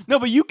true. No,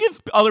 but you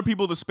give other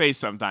people the space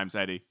sometimes,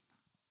 Eddie.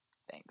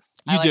 Thanks.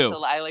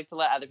 I like to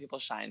let other people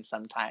shine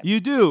sometimes. You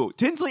do.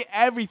 Tinsley,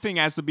 everything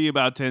has to be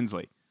about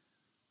Tinsley.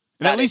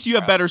 And at least you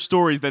have better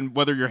stories than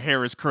whether your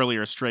hair is curly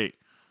or straight.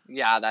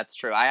 Yeah, that's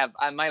true.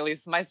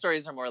 My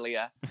stories are more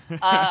Leah.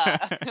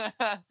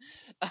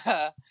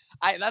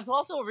 That's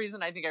also a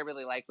reason I think I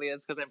really like Leah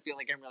is because I feel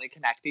like I'm really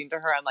connecting to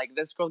her. I'm like,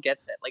 this girl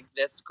gets it. Like,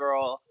 this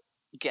girl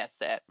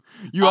gets it.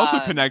 You also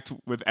connect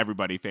with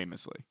everybody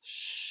famously.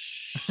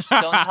 Shh.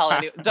 Don't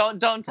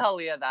tell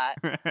Leah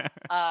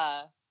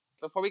that.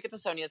 Before we get to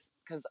Sonja's,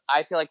 because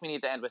I feel like we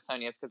need to end with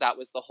Sonja's because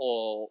that's the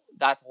whole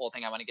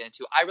thing I want to get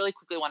into. I really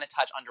quickly want to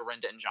touch on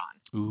Dorinda and John.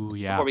 Ooh,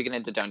 yeah. Before we get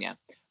into Donya.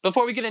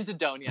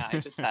 I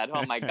just said,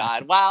 oh my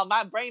God, wow,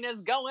 my brain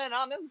is going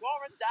on this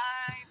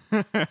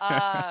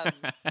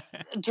quarantine.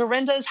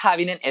 Dorinda is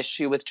having an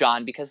issue with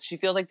John because she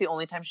feels like the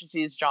only time she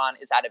sees John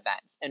is at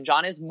events. And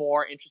John is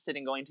more interested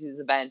in going to these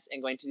events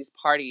and going to these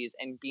parties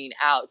and being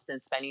out than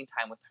spending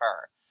time with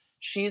her.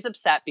 She's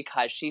upset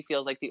because she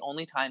feels like the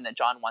only time that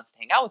John wants to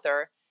hang out with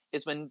her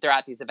is when they're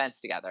at these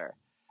events together.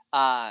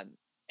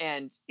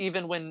 And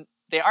even when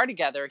they are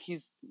together,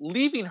 he's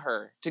leaving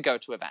her to go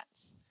to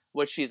events,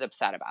 which she's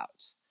upset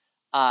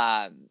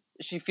about.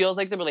 She feels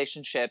like the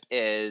relationship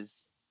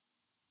is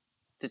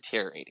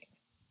deteriorating.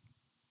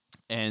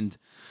 And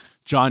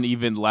John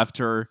even left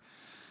her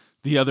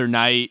the other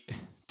night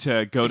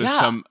to go to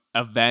some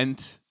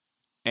event,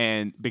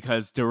 and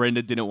because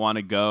Dorinda didn't want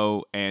to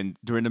go, and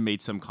Dorinda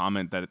made some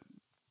comment that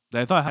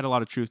I thought had a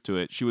lot of truth to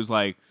it. She was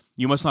like,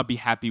 "You must not be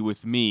happy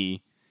with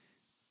me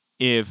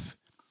if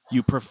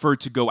you prefer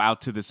to go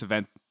out to this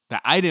event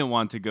that I didn't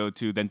want to go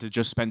to than to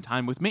just spend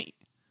time with me."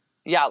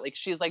 Yeah, like,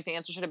 she's like, the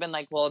answer should have been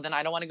like, well, then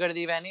I don't want to go to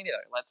the event either.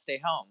 Let's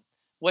stay home.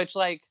 Which,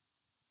 like,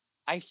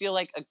 I feel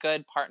like a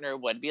good partner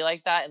would be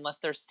like that unless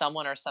there's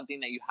someone or something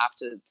that you have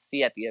to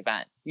see at the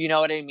event. You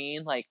know what I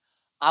mean? Like,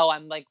 oh,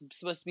 I'm, like,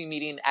 supposed to be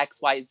meeting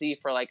XYZ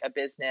for, like, a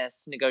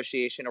business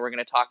negotiation, or we're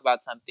going to talk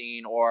about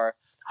something, or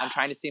I'm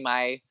trying to see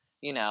my,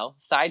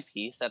 side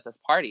piece at this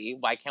party.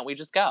 Why can't we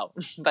just go?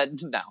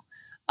 But no.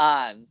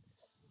 I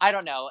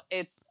don't know.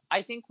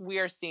 I think we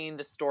are seeing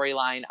the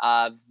storyline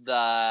of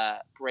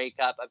the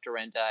breakup of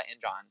Dorinda and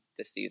John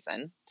this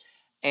season.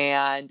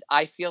 And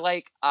I feel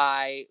like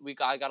I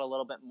got a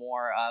little bit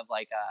more of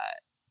like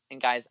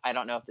and guys, I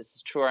don't know if this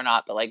is true or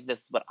not, but like this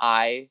is what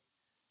I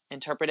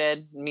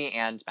interpreted, me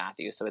and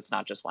Matthew, so it's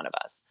not just one of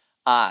us.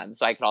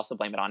 So I could also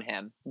blame it on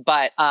him.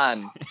 But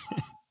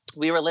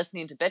we were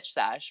listening to Bitch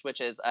Sesh,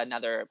 which is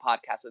another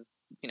podcast with,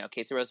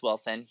 Casey Rose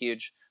Wilson,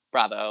 huge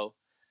Bravo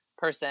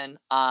person.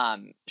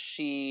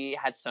 She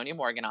had Sonia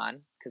Morgan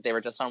on because they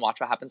were just on Watch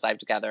What Happens Live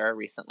together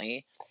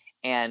recently.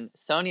 And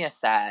Sonia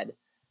said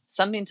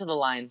something to the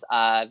lines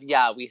of,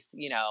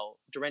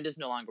 Dorinda's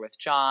no longer with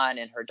John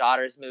and her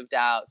daughter's moved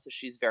out, so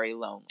she's very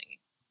lonely.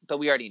 But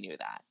we already knew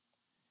that.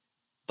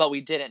 But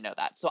we didn't know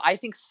that. So I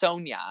think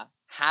Sonia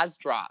has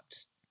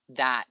dropped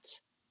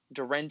that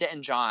Dorinda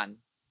and John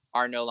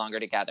are no longer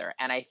together.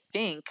 And I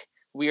think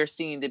we are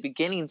seeing the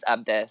beginnings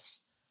of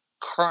this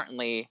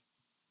currently,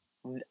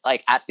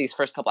 like at these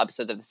first couple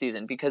episodes of the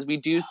season, because we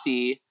do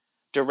see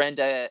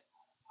Dorinda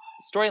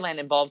storyline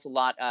involves a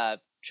lot of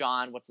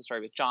John. What's the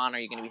story with John? Are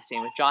you going to be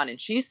staying with John? And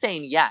she's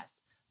saying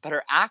yes, but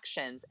her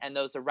actions and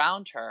those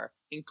around her,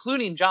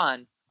 including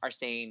John, are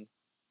saying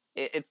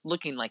it's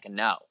looking like a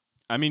no.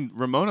 I mean,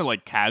 Ramona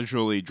like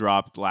casually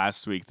dropped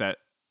last week that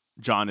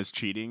John is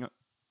cheating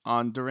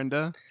on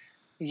Dorinda.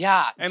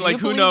 Yeah. And like,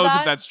 who knows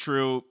if that's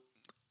true?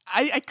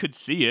 I could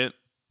see it,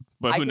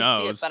 but who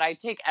knows? See it, but I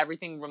take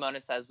everything Ramona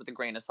says with a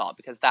grain of salt,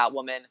 because that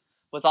woman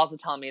was also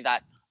telling me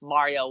that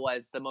Mario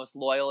was the most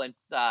loyal and,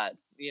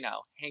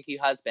 hanky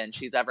husband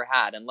she's ever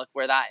had. And look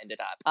where that ended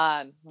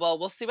up. Well,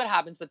 we'll see what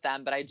happens with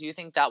them. But I do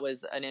think that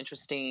was an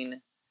interesting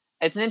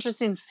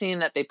scene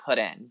that they put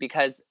in,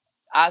 because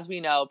as we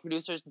know,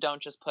 producers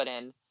don't just put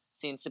in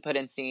scenes to put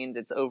in scenes.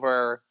 It's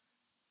over.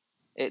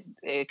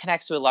 It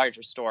connects to a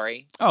larger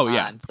story. Oh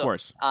yeah, of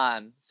course.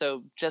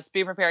 So just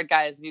be prepared,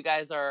 guys. If you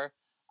guys are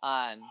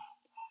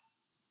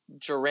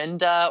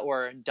Dorinda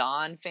or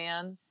Dawn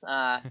fans,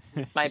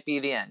 this might be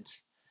the end.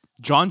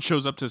 John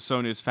shows up to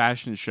Sonia's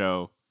fashion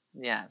show.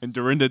 Yes. And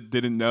Dorinda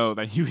didn't know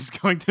that he was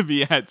going to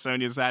be at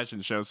Sonia's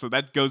fashion show. So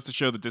that goes to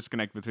show the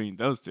disconnect between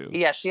those two.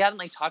 Yeah, she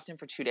hadn't talked to him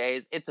for 2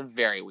 days. It's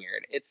very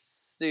weird. It's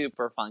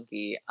super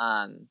funky.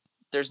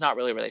 There's not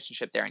really a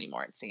relationship there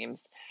anymore, it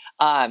seems.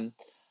 And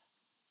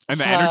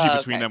the energy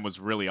between them was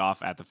really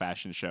off at the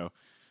fashion show.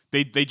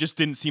 They just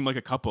didn't seem like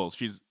a couple.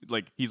 He's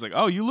like,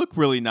 "Oh, you look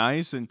really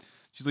nice," and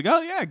she's like,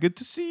 "Oh yeah, good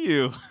to see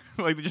you."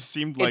 Like they just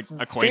seemed like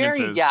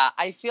acquaintances.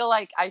 I feel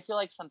like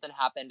something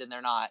happened and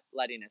they're not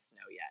letting us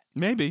know yet.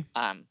 Maybe.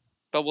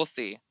 But we'll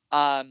see.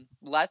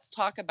 Let's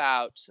talk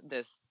about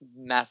this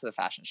mess of a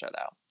fashion show,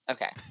 though.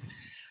 Okay,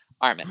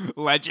 Armin.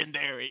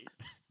 Legendary.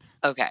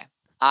 Okay,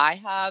 I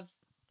have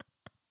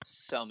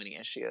so many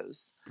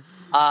issues.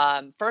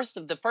 The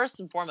first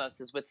and foremost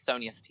is with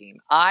Sonia's team.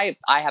 I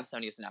have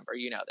Sonia's number.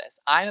 You know this.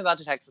 I'm about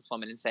to text this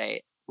woman and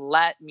say,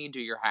 let me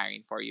do your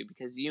hiring for you,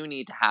 because you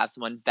need to have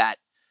someone vet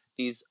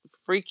these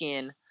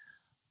freaking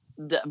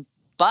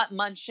butt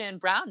munching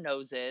brown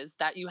noses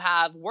that you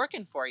have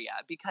working for you,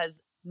 because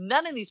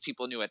none of these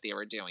people knew what they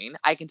were doing.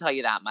 I can tell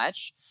you that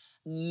much.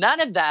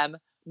 None of them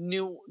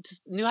knew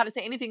how to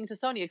say anything to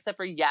Sonia except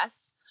for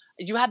yes.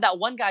 You had that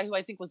one guy who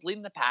I think was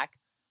leading the pack.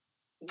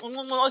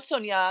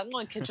 Sonia,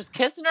 just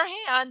kissing her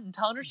hand and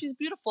telling her she's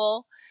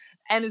beautiful,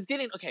 and is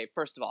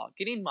first of all,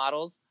 getting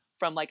models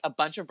from a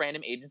bunch of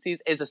random agencies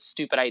is a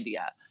stupid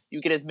idea. You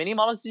get as many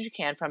models as you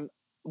can from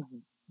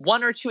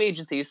 1 or 2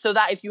 agencies, so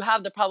that if you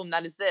have the problem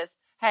that is this,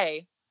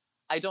 hey,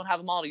 I don't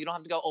have a model, you don't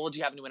have to go, oh, do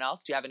you have anyone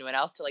else? Do you have anyone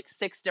else? To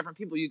 6 different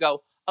people. You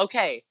go,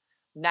 okay,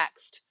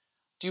 next.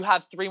 Do you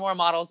have 3 more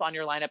models on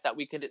your lineup that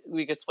we could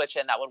switch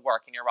in that would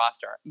work in your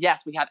roster?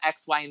 Yes, we have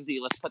X, Y, and Z.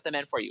 Let's put them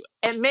in for you.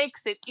 It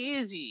makes it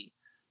easy.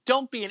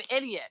 Don't be an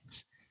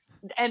idiot.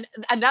 And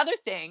another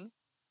thing,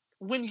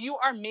 when you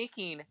are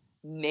making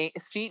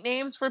seat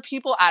names for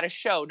people at a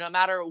show, no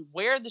matter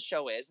where the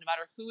show is, no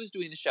matter who is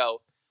doing the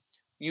show,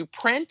 you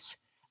print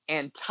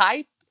and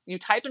type. You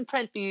type and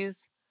print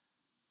these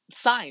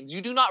signs. You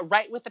do not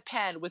write with a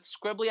pen with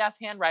scribbly-ass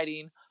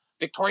handwriting,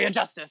 Victoria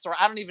Justice, or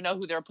I don't even know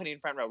who they're putting in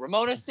front row,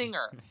 Ramona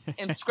Singer,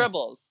 in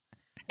scribbles.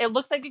 It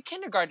looks like a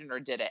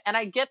kindergartner did it. And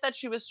I get that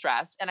she was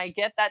stressed, and I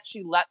get that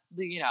she let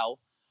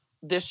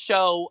this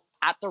show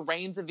at the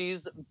reins of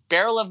these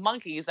barrel of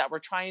monkeys that were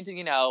trying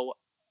to,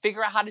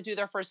 figure out how to do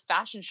their first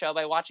fashion show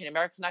by watching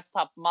America's Next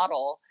Top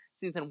Model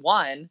season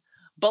 1.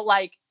 But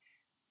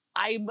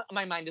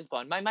my mind is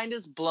blown. My mind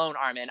is blown,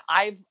 Armin.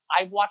 I've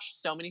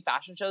watched so many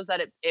fashion shows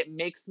that it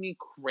makes me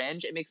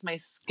cringe. It makes my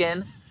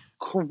skin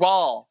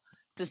crawl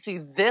to see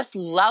this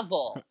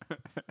level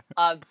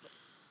of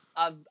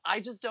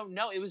I just don't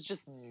know. It was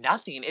just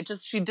nothing.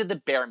 She did the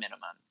bare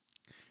minimum.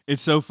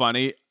 It's so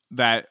funny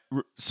that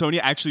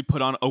Sonia actually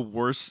put on a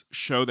worse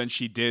show than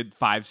she did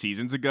 5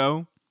 seasons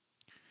ago.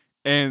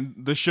 And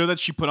the show that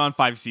she put on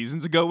 5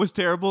 seasons ago was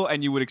terrible,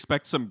 and you would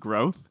expect some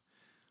growth.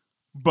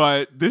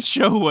 But this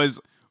show was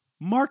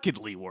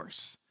markedly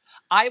worse.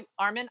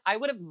 Armin, I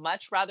would have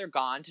much rather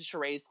gone to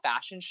Sheree's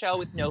fashion show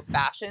with no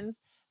fashions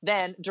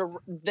than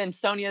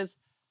Sonia's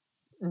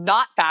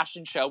not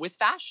fashion show with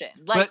fashion.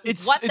 But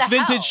it's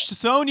vintage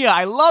Sonia.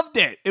 I loved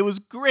it. It was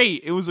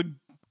great. It was a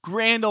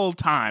grand old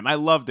time. I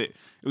loved it.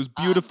 It was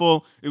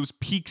beautiful. It was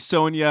peak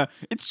Sonya.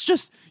 It's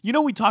just,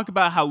 we talk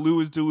about how Lou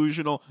is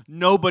delusional.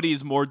 Nobody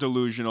is more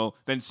delusional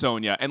than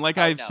Sonya. And like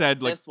I've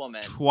said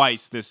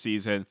twice this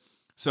season,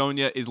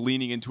 Sonya is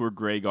leaning into her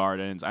Grey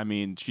Gardens. I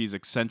mean, she's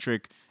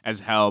eccentric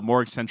as hell,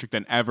 more eccentric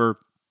than ever.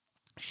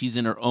 She's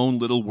in her own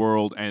little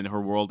world, and her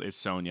world is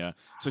Sonya.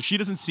 So she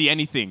doesn't see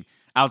anything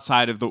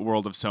outside of the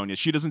world of Sonya.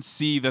 She doesn't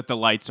see that the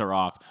lights are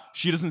off.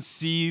 She doesn't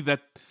see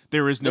that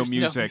there's no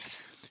music.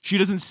 She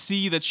doesn't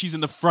see that she's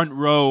in the front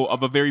row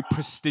of a very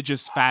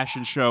prestigious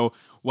fashion show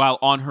while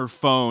on her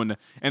phone.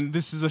 And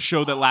this is a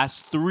show that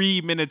lasts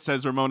 3 minutes,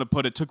 as Ramona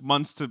put it. Took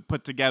months to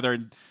put together.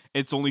 And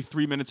it's only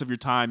 3 minutes of your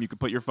time. You could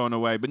put your phone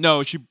away. But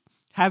no, she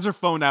has her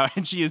phone out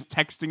and she is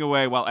texting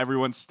away while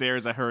everyone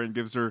stares at her and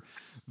gives her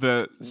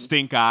the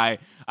stink eye.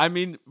 I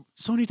mean,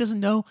 Sonya doesn't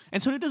know,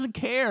 and Sonya doesn't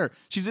care.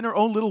 She's in her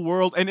own little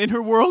world. And in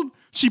her world,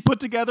 she put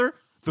together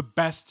the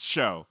best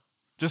show.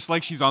 Just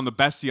like she's on the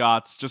best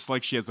yachts, just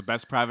like she has the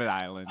best private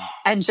island.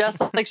 And just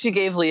like she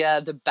gave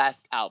Leah the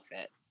best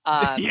outfit.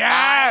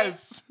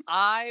 Yes!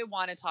 I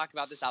want to talk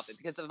about this outfit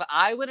because if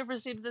I would have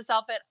received this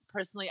outfit,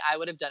 personally, I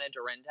would have done a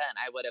Dorinda and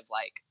I would have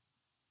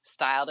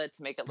styled it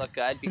to make it look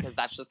good because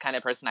that's just kind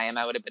of person I am.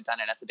 I would have done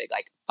it as a big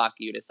fuck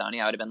you to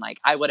Sonya. I would have been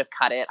I would have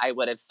cut it. I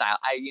would have styled.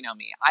 You know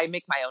me. I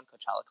make my own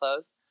Coachella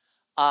clothes.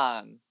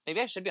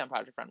 Maybe I should be on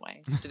Project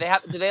Runway. Do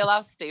they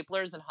allow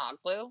staplers and hot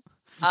glue?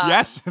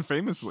 Yes,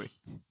 famously.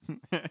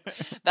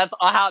 That's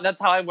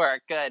how I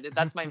work. Good.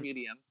 That's my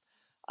medium.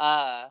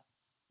 Yes,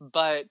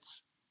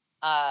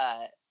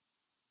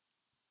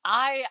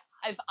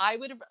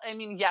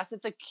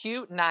 it's a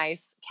cute,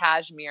 nice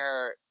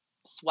cashmere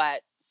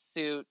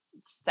sweatsuit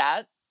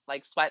set,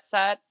 sweat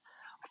set.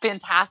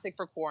 Fantastic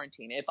for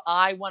quarantine. If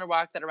I want to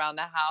rock that around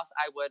the house,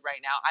 I would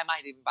right now. I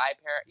might even buy a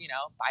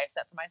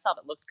set for myself.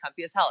 It looks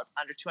comfy as hell. It's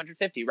under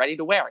 $250, ready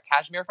to wear.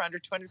 Cashmere for under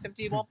 $250,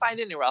 you won't find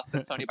it anywhere else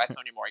but Sonya by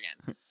Sonya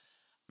Morgan.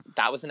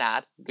 That was an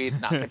ad. We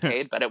did not get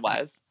paid, but it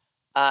was.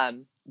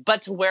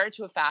 But to wear it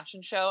to a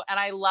fashion show, and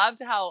I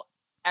loved how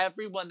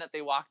everyone that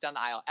they walked down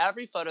the aisle,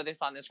 every photo they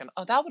saw on Instagram,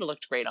 oh, that would have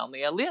looked great on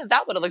Leah. Leah,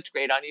 that would have looked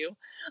great on you.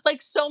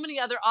 So many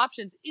other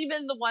options,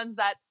 even the ones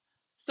that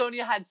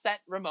Sonya had sent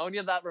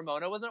Ramona that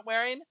Ramona wasn't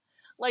wearing.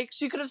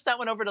 She could have sent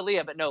one over to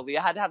Leah, but no,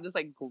 Leah had to have this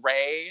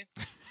gray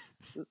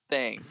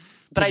thing.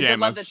 But pajamas. I did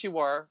love that she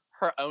wore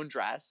her own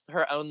dress,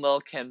 her own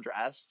Lil' Kim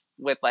dress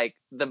with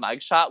the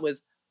mugshot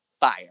was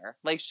fire.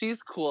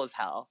 She's cool as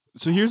hell.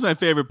 So here's my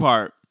favorite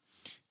part.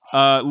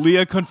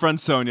 Leah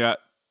confronts Sonya.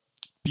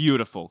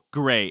 Beautiful,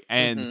 great.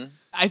 And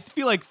I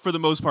feel for the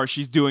most part,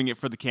 she's doing it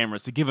for the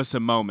cameras to give us a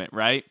moment,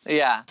 right?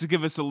 Yeah. To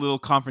give us a little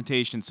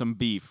confrontation, some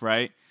beef,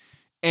 right?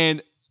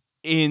 And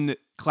in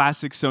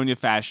classic Sonya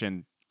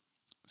fashion,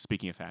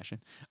 speaking of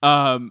fashion,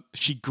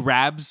 she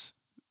grabs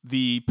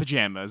the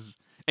pajamas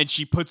and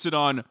she puts it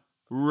on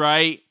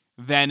right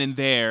then and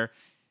there.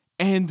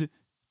 And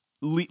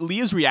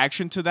Leah's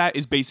reaction to that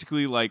is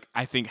basically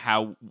I think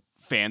how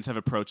fans have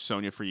approached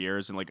Sonya for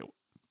years and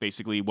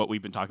basically what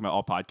we've been talking about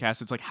all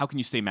podcasts. It's how can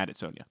you stay mad at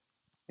Sonya?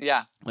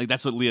 Yeah.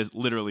 That's what Leah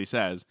literally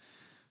says.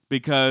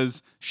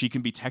 Because she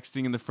can be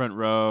texting in the front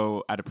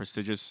row at a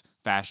prestigious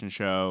fashion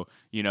show.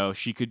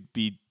 She could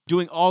be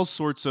doing all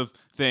sorts of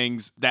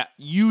things that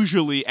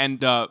usually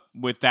end up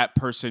with that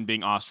person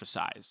being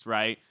ostracized,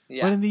 right?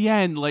 Yeah. But in the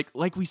end, like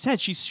we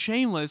said, she's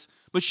shameless,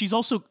 but she's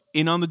also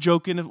in on the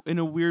joke in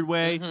a weird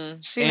way. Mm-hmm.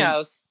 She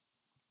knows.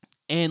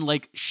 And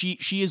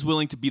she is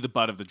willing to be the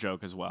butt of the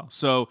joke as well.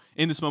 So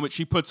in this moment,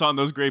 she puts on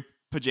those great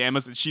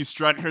pajamas and she's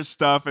strutting her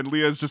stuff, and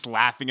Leah's just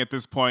laughing at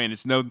this point.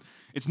 It's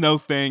no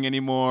thing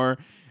anymore.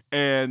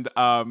 And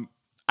I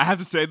have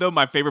to say though,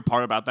 my favorite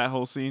part about that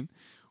whole scene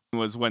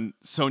was when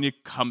Sonya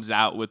comes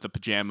out with the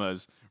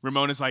pajamas.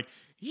 Ramona's like,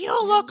 "You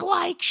look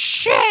like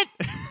shit."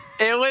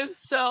 It was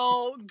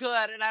so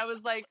good, and I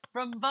was like,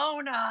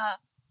 Ramona.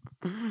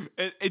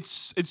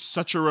 It's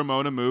such a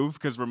Ramona move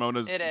because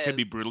Ramona can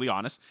be brutally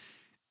honest.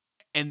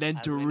 And then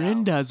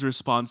Dorinda's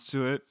response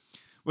to it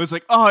was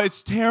 "Oh,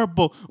 it's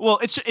terrible." Well,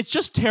 it's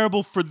just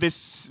terrible for this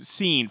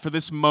scene, for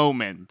this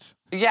moment.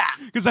 Yeah.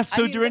 Because that's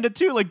Dorinda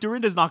too.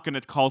 Dorinda's not going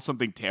to call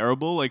something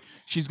terrible.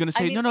 She's going to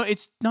say, no,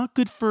 it's not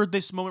good for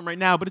this moment right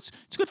now, but it's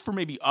good for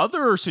maybe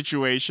other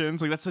situations.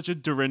 That's such a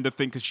Dorinda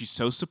thing because she's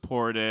so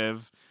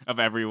supportive of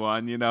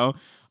everyone,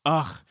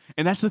 Ugh.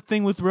 And that's the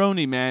thing with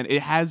Roni, man.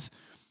 It has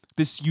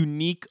this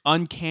unique,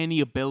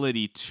 uncanny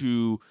ability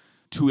to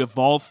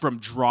evolve from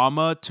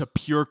drama to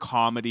pure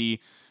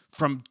comedy,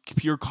 from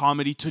pure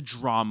comedy to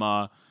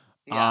drama,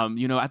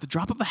 at the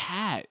drop of a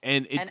hat.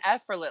 And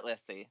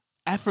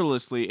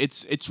effortlessly.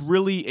 It's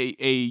really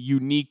a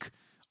unique,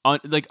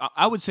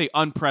 I would say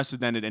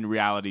unprecedented in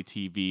reality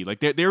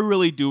TV. They're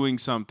really doing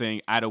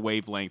something at a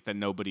wavelength that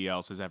nobody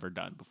else has ever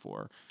done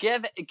before.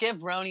 Give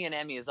Roni an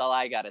Emmy is all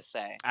I gotta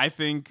say. I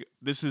think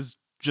this is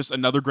just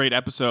another great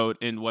episode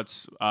in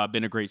what's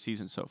been a great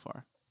season so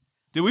far.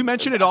 Did we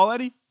mention it all,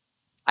 Eddie?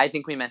 I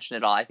think we mentioned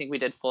it all. I think we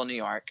did full New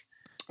York.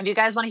 If you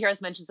guys want to hear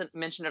us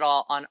mention it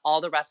all on all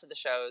the rest of the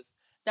shows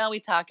that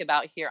we talk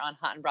about here on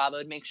Hot and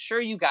Bravo, make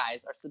sure you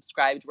guys are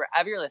subscribed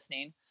wherever you're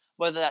listening.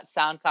 whether that's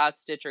SoundCloud,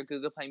 Stitcher,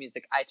 Google Play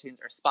Music, iTunes,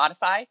 or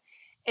Spotify.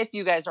 If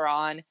you guys are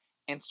on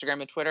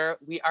Instagram and Twitter,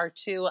 we are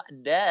too.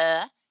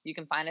 Duh. You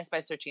can find us by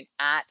searching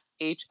at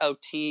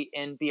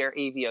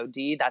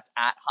HOTNBRAVOD. That's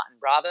at Hot and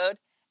Bravoed.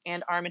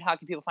 And Armin, how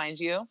can people find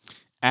you?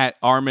 At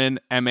Armin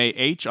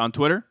MAH on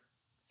Twitter.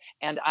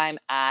 And I'm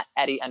at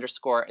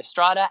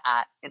Eddie_Estrada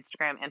at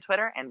Instagram and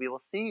Twitter. And we will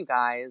see you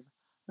guys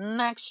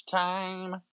next time.